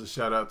at... This is a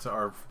shout out to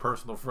our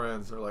personal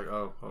friends. They're like,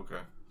 oh,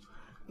 okay.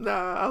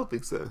 Nah, I don't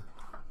think so.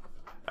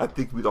 I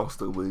think we lost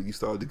them when you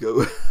started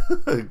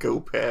to go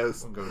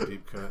past. Go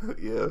deep cut.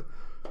 Yeah.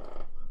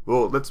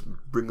 Well, let's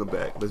bring them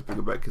back.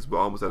 Because we're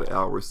almost at an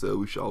hour, so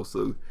we should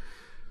also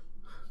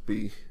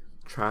be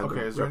trying to...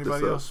 Okay, is there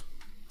anybody else?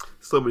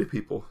 So many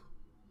people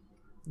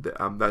that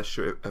I'm not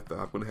sure if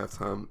I'm going to have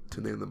time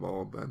to name them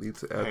all, but I need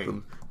to add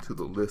them to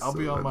the list. I'll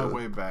be on my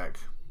way back.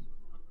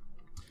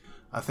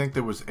 I think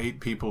there was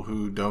 8 people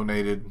who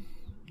donated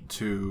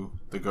to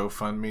the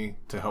GoFundMe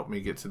to help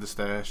me get to the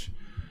stash.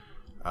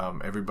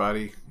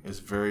 Everybody is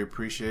very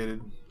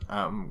appreciated.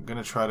 I'm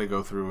going to try to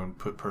go through and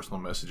put personal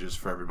messages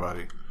for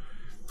everybody.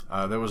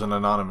 There was an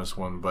anonymous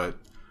one, but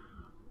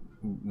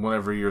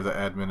whenever you're the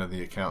admin of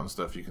the account and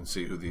stuff, you can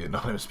see who the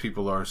anonymous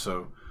people are,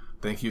 so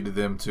thank you to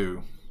them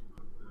too.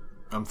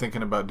 I'm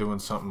thinking about doing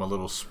something a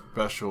little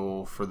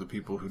special for the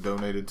people who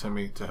donated to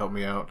me to help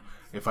me out.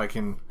 If I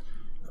can,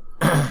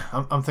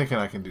 I'm thinking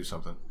I can do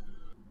something.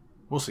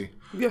 We'll see.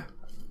 Yeah.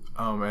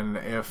 And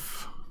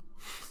if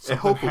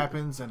something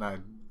happens and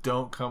I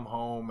don't come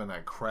home and I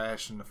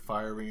crash in the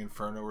fiery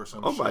inferno or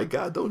something. Oh my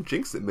God! Don't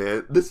jinx it,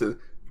 man. Listen.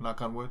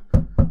 Knock on wood.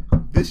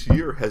 This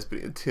year has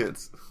been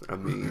intense. I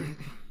mean,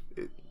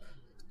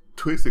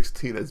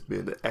 2016 has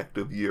been an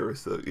active year,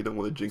 so you don't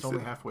want to jinx it. It's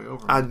only halfway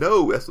over. I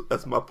know.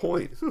 That's my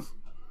point.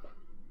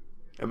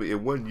 I mean,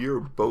 in 1 year,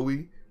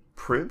 Bowie,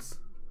 Prince.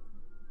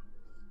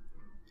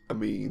 I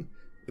mean,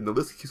 and the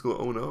list keeps going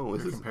on and on.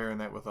 You're comparing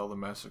that with all the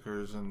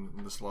massacres and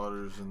the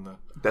slaughters and the...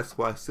 That's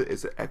why I said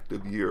it's an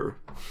active year.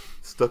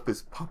 Stuff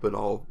is popping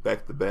all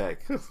back to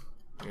back.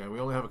 Yeah, we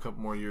only have a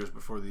couple more years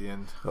before the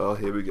end. Oh,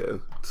 here we go.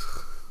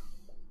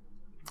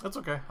 That's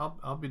okay.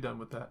 I'll be done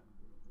with that.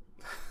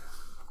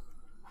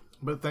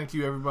 But thank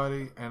you,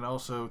 everybody. And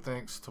also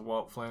thanks to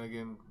Walt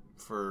Flanagan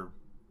for...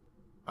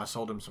 I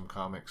sold him some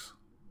comics.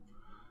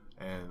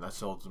 And I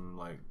sold him,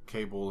 like,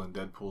 Cable and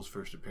Deadpool's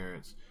first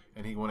appearance.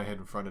 And he went ahead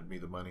and fronted me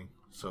the money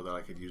so that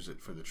I could use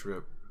it for the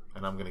trip.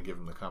 And I'm going to give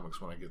him the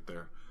comics when I get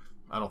there.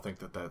 I don't think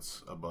that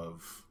that's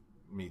above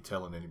me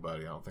telling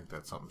anybody. I don't think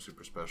that's something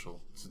super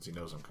special since he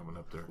knows I'm coming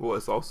up there. Well,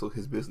 it's also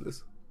his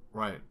business.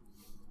 Right.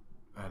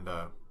 And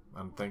I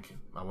want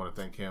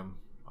to thank him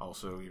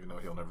also, even though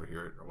he'll never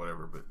hear it or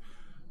whatever. But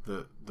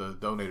the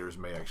donators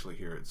may actually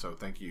hear it. So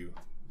thank you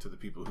to the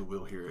people who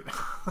will hear it.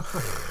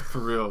 For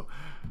real.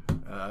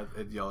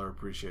 Y'all are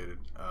appreciated.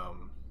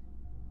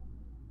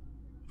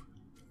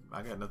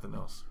 I got nothing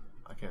else.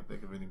 I can't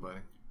think of anybody.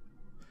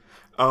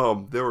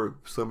 There were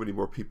so many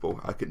more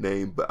people I could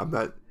name, but I'm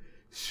not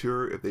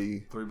sure if they...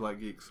 3 Black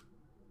Geeks.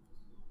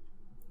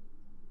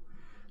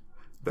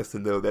 That's to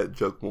know that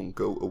joke won't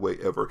go away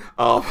ever.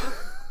 I'm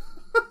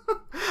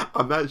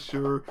not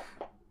sure,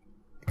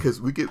 because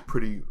we get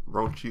pretty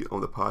raunchy on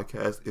the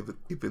podcast,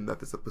 even not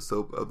this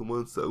episode, but other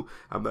ones. So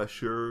I'm not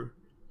sure.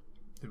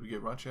 Did we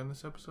get raunchy on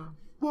this episode?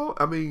 Well,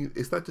 I mean,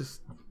 it's not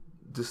just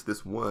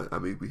this one. I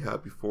mean, we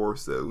have before,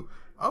 so.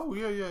 Oh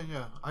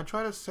yeah. I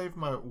try to save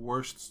my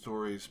worst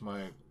stories,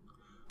 my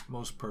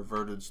most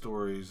perverted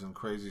stories and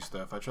crazy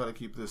stuff. I try to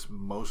keep this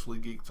mostly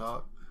geek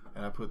talk,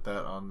 and I put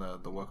that on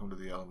the Welcome to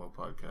the Alamo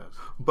podcast.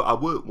 But I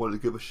would want to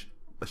give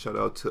a shout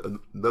out to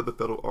another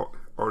fellow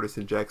artist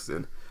in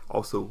Jackson,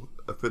 also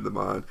a friend of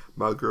mine,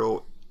 my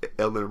girl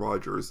Ellen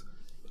Rogers,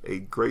 a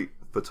great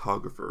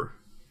photographer.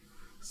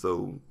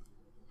 So,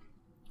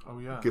 oh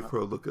yeah, give her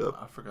a look up.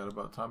 I forgot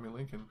about Tommy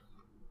Lincoln.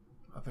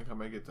 I think I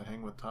may get to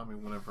hang with Tommy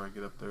whenever I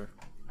get up there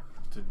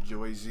to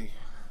Jersey.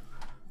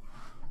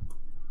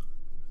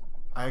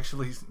 I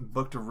actually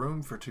booked a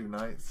room for 2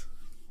 nights.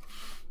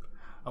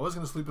 I was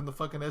going to sleep in the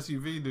fucking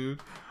SUV, dude.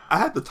 I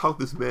had to talk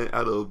this man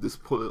out of this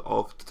pulling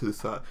off to the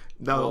side.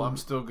 Now, well, I'm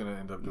still going to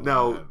end up doing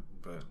that.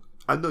 But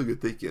I know you're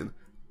thinking,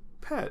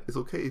 Pat, it's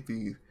okay if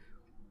he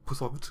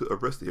puts off into a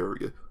rest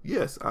area.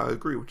 Yes, I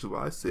agree, which is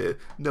why I said,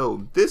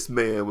 no, this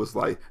man was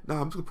like,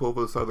 nah, I'm just going to pull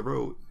over the side of the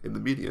road in the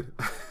median.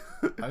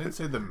 I didn't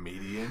say the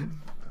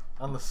median.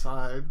 On the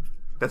side.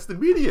 That's the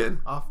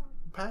median. Off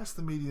past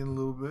the median a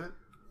little bit.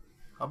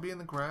 I'll be in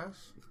the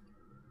grass.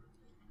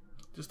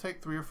 Just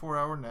take 3 or 4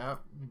 hour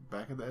nap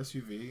back in the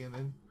SUV and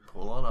then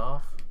pull on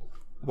off.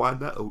 Why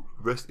not a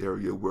rest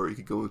area where you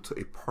can go into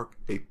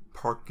a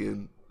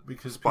parking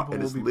because spot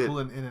people will be lit.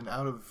 Pulling in and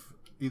out of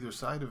either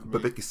side of me.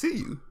 But they can see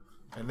you.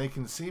 And they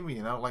can see me,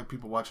 and I don't like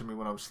people watching me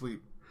when I'm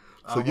asleep.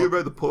 So you'd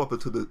rather pull up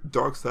into the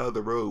dark side of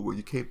the road where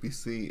you can't be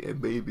seen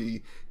and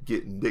maybe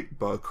get nicked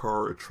by a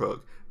car or a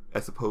truck,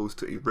 as opposed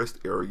to a rest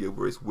area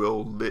where it's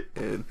well lit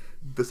and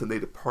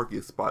designated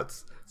parking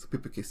spots so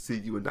people can see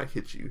you and not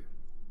hit you.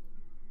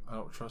 I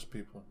don't trust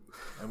people.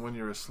 And when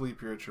you're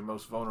asleep, you're at your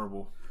most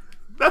vulnerable.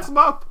 That's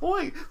my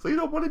point. So you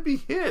don't want to be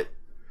hit.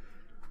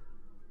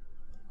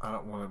 I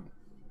don't want to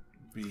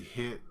be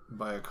hit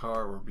by a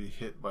car or be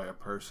hit by a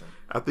person.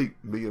 I think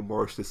me and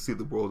Marsh just see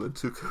the world in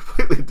 2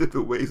 completely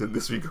different ways in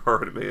this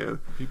regard, man.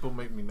 People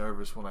make me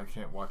nervous when I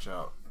can't watch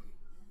out.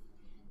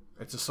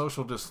 It's a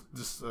social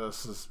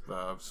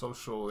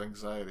social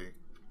anxiety.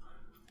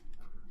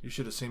 You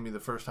should have seen me the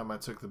first time I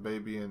took the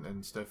baby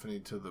and Stephanie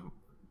to the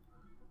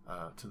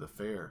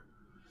fair.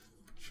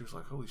 She was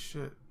like, "Holy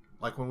shit!"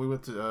 Like when we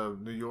went to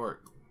New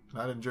York,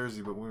 not in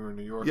Jersey, but when we were in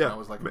New York, and I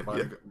was like in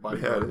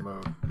bodyguard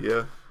mode.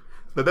 Yeah,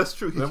 no, that's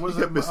true. He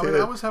kept his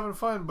head. I was having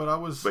fun, but I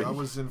was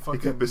in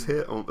fucking. He kept his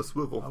head on a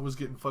swivel. I was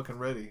getting fucking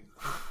ready.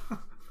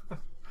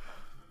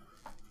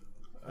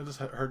 I just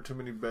heard too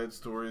many bad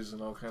stories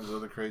and all kinds of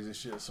other crazy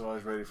shit, so I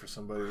was ready for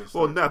somebody to say.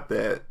 Well, not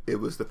that. It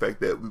was the fact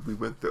that we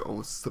went there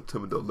on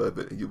September the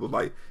 11th, and you were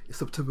like, "It's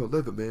September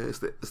 11th, man. It's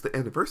the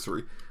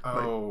anniversary."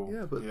 Oh,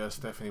 like, yeah,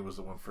 Stephanie was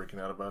the one freaking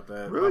out about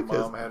that. Really? My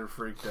mom had her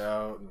freaked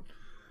out. And,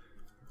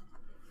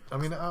 I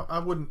mean,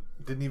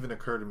 didn't even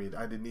occur to me.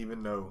 I didn't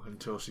even know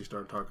until she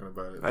started talking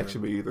about it.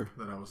 Actually, me either.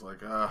 Then I was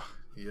like,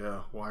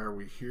 yeah, why are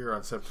we here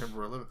on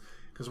September 11th?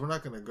 Because we're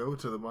not going to go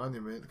to the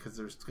monument because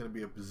there's going to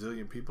be a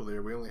bazillion people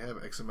there. We only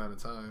have X amount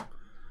of time.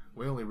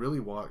 We only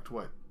really walked,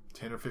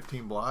 10 or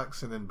 15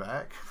 blocks and then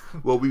back?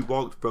 Well, we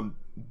walked from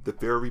the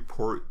ferry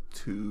port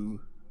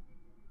to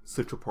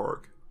Central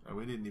Park. And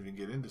we didn't even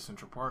get into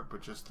Central Park,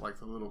 but just like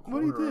the little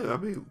corner. What you did? I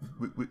mean,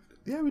 we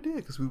did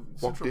because we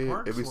walked Central in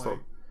Park's and we saw. like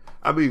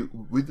I mean,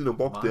 we didn't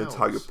walk the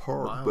entire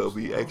park, miles but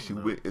we long,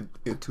 actually went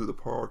into the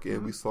park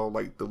and we saw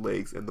like the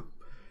lakes and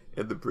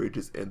the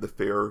bridges and the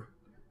fair,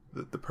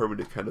 the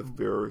permanent kind of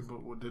fair.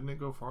 But didn't it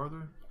go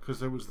farther?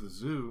 Because there was the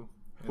zoo.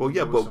 Well,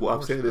 yeah, but what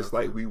I'm saying is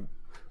like we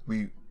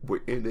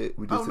were in it.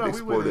 We just didn't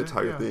explore the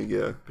entire thing.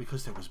 Yeah,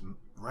 because there was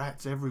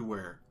rats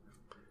everywhere.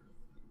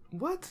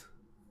 What?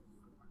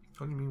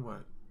 What do you mean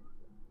what?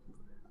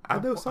 I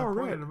never saw a I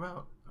rat. pointed them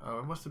out. Oh,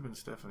 it must have been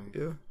Stephanie.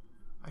 Yeah.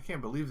 I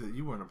can't believe that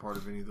you weren't a part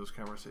of any of those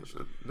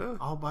conversations. No.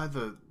 All by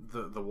the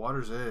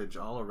water's edge,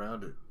 all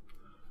around it.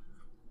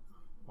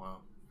 Wow.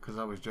 Because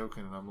I was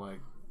joking, and I'm like,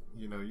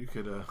 you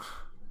could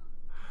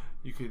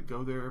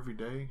go there every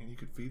day, and you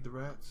could feed the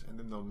rats, and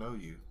then they'll know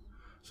you.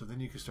 So then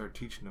you could start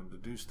teaching them to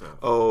do stuff.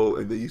 Oh,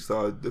 and then you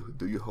started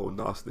do your whole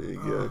NOS thing.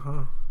 Yeah.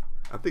 Uh-huh.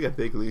 I think I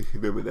vaguely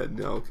remember that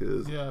now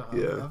because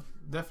I've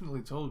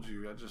definitely told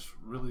you. I just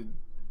really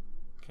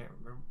can't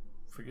remember.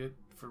 Forget.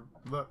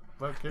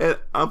 And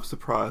I'm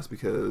surprised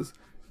because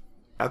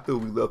after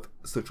we left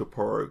Central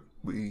Park,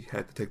 we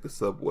had to take the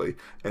subway,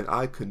 and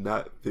I could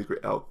not figure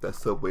out that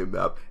subway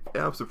map.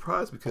 And I'm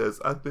surprised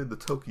because I've been to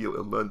Tokyo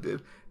and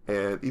London,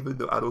 and even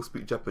though I don't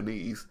speak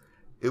Japanese,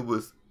 it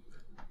was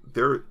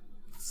their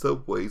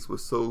subways were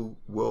so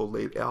well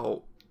laid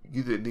out.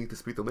 You didn't need to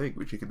speak the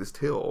language; you could just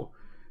tell.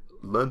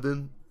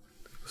 London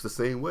was the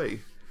same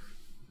way.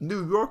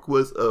 New York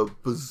was a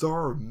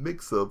bizarre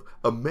mix of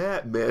a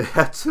madman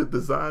had to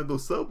design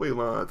those subway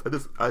lines.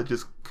 I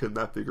just could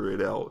not figure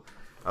it out.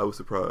 I was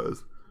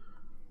surprised.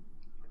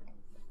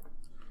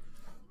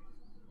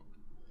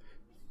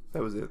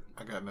 That was it.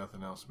 I got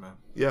nothing else, man.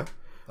 Yeah.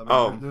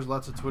 I mean, there's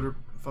lots of Twitter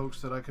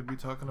folks that I could be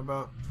talking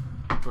about,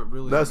 but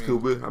really, that's cool.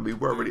 We're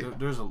already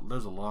there's a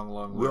long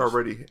list. We're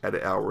already at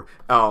an hour.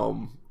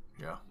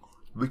 Yeah,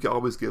 we can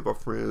always give our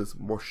friends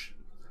more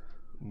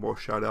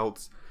shout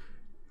outs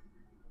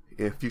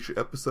in future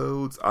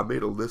episodes. I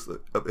made a list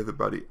of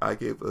everybody I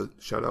gave a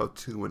shout out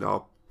to, and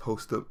I'll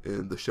post them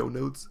in the show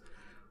notes.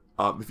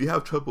 If you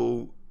have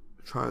trouble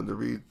trying to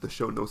read the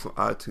show notes on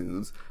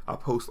iTunes, I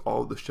post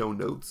all the show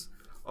notes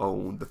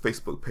on the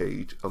Facebook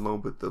page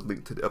along with the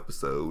link to the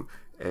episode,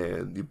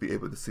 and you'll be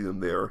able to see them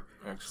there.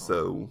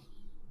 Excellent.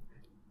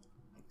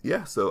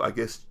 So I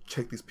guess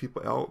check these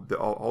people out.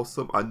 They're all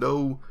awesome. I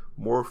know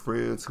more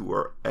friends who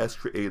are as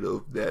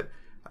creative that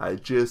I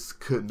just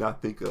could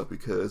not think of,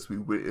 because we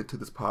went into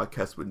this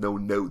podcast with no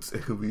notes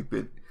and we've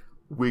been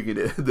winging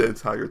it the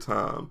entire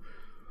time.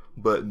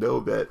 But know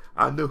that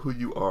I know who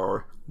you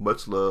are.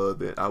 Much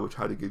love, and I will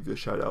try to give you a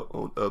shout out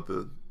on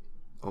other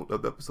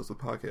episodes of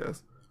the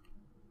podcast.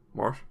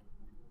 Marsh?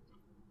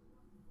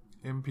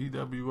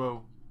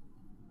 MPWO.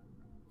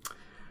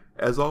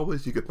 As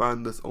always, you can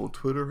find us on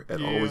Twitter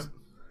at always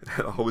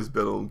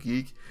bet on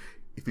geek.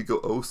 If you go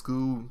old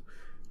school,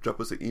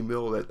 drop us an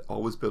email at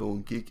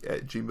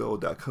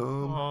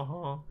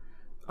alwaysbetongeek@gmail.com.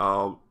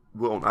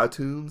 We're on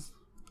iTunes.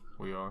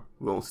 We are.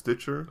 We're on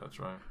Stitcher. That's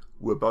right.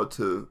 We're about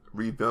to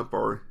revamp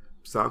our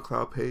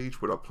SoundCloud page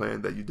with our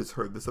plan that you just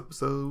heard this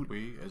episode.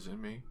 We, as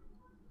in me.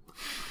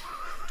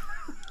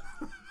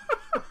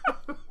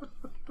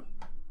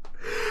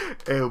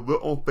 And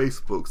we're on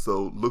Facebook,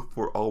 so look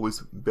for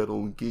Always Bet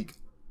on Geek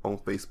on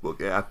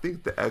Facebook. And I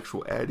think the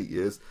actual addy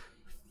is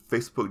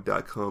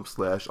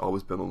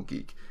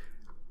facebook.com/alwaysbetongeek.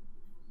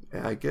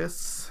 And I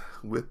guess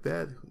with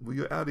that,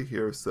 we are out of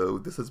here. So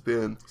this has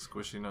been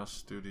Squishy Nuts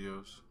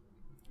Studios.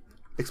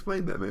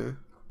 Explain that, man.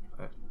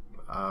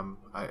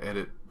 I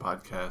edit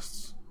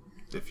podcasts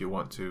if you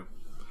want to.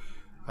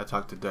 I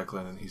talked to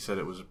Declan and he said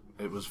it was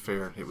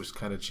fair. It was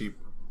kind of cheap,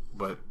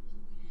 but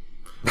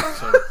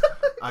so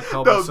I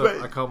call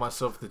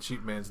myself the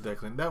cheap man's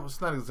Declan. That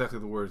was not exactly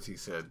the words he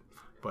said,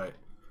 but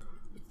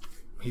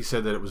he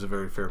said that it was a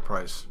very fair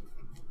price.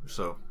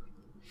 So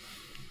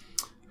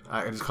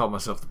I just called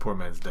myself the poor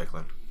man's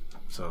Declan.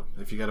 So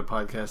if you got a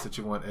podcast that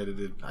you want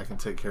edited, I can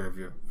take care of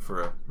you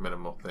for a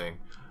minimal thing.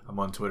 I'm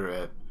on Twitter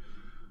at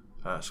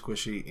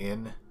Squishy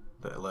in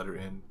the letter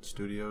N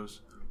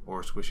Studios,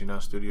 or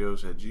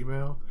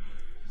squishynutstudios@gmail.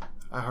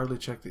 I hardly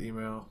check the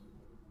email,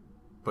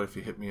 but if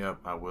you hit me up,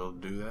 I will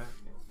do that.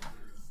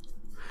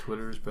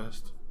 Twitter is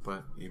best,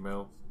 but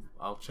email,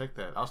 I'll check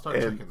that. I'll start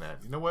checking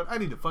that. You know what? I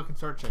need to fucking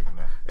start checking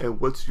that. And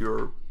what's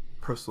your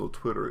personal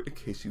Twitter in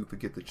case you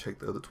forget to check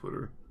the other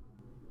Twitter?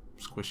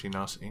 Squishy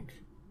Nuts Inc.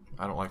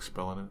 I don't like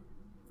spelling it.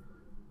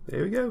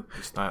 There we go.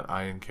 It's not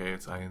I-N-K,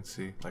 it's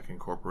I-N-C, like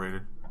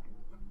incorporated.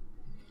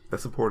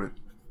 That's important.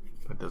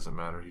 It doesn't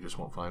matter. You just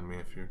won't find me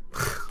if you're...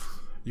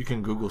 You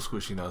can Google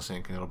Squishy Nuts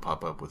Inc. and it'll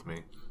pop up with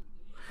me.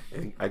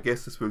 And I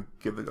guess since we're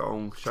giving our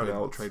own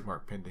shout-outs...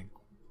 Trademark pending.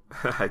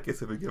 I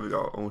guess if we're giving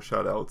our own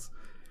shout-outs,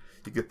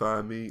 you can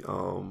find me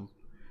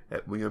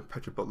at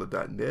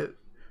WilliamPatrickButler.net,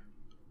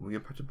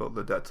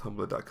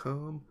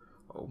 WilliamPatrickButler.tumblr.com,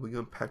 or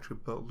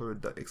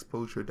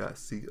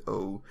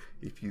WilliamPatrickButler.exposure.co.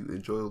 If you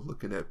enjoy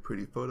looking at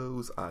pretty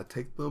photos, I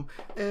take them.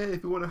 And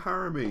if you want to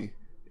hire me,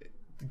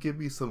 give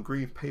me some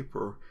green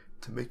paper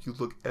to make you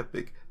look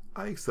epic,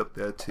 I accept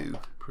that too.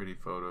 Pretty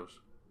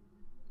photos.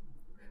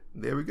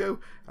 There we go.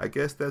 I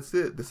guess that's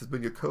it. This has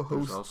been your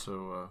co-host. There's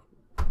also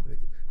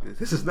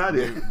this is not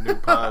it. New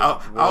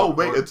pod. I'll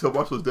wait until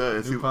Marshall's done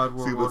and see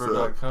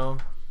what's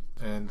up.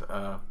 And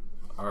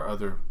our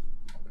other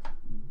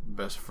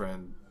best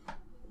friend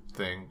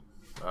thing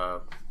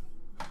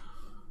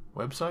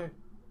website,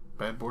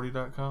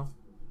 badboardy.com.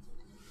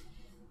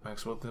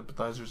 Maxwell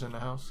Sympathizers in the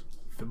house.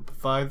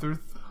 Sympathizers.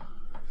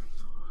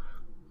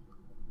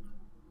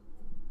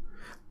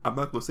 I'm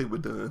not gonna say we're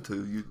done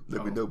until you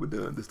let me know we're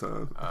done this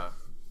time.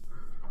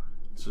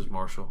 This is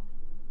Marshall,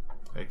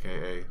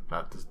 aka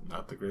not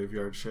the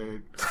Graveyard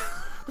Shade,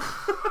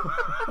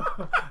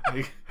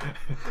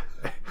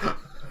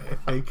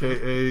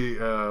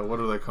 aka what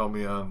do they call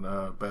me on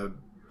Bad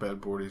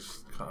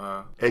Boardies?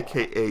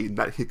 AKA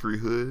not Hickory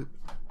Hood.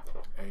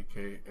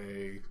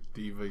 AKA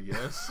Diva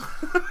Yes.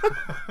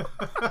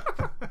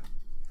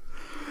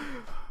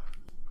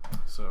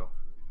 So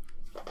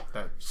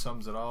that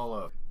sums it all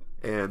up.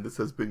 And this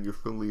has been your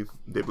friendly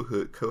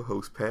neighborhood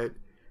co-host Pat,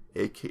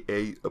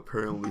 aka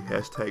apparently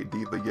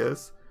 #Diva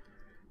Yes.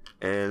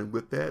 And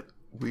with that,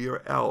 we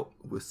are out.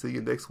 We'll see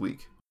you next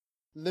week.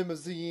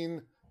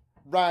 Limousine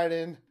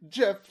riding,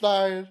 jet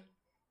flying,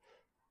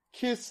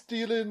 kiss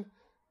stealing,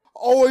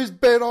 Always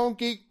Bet on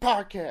Geek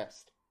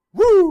podcast.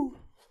 Woo!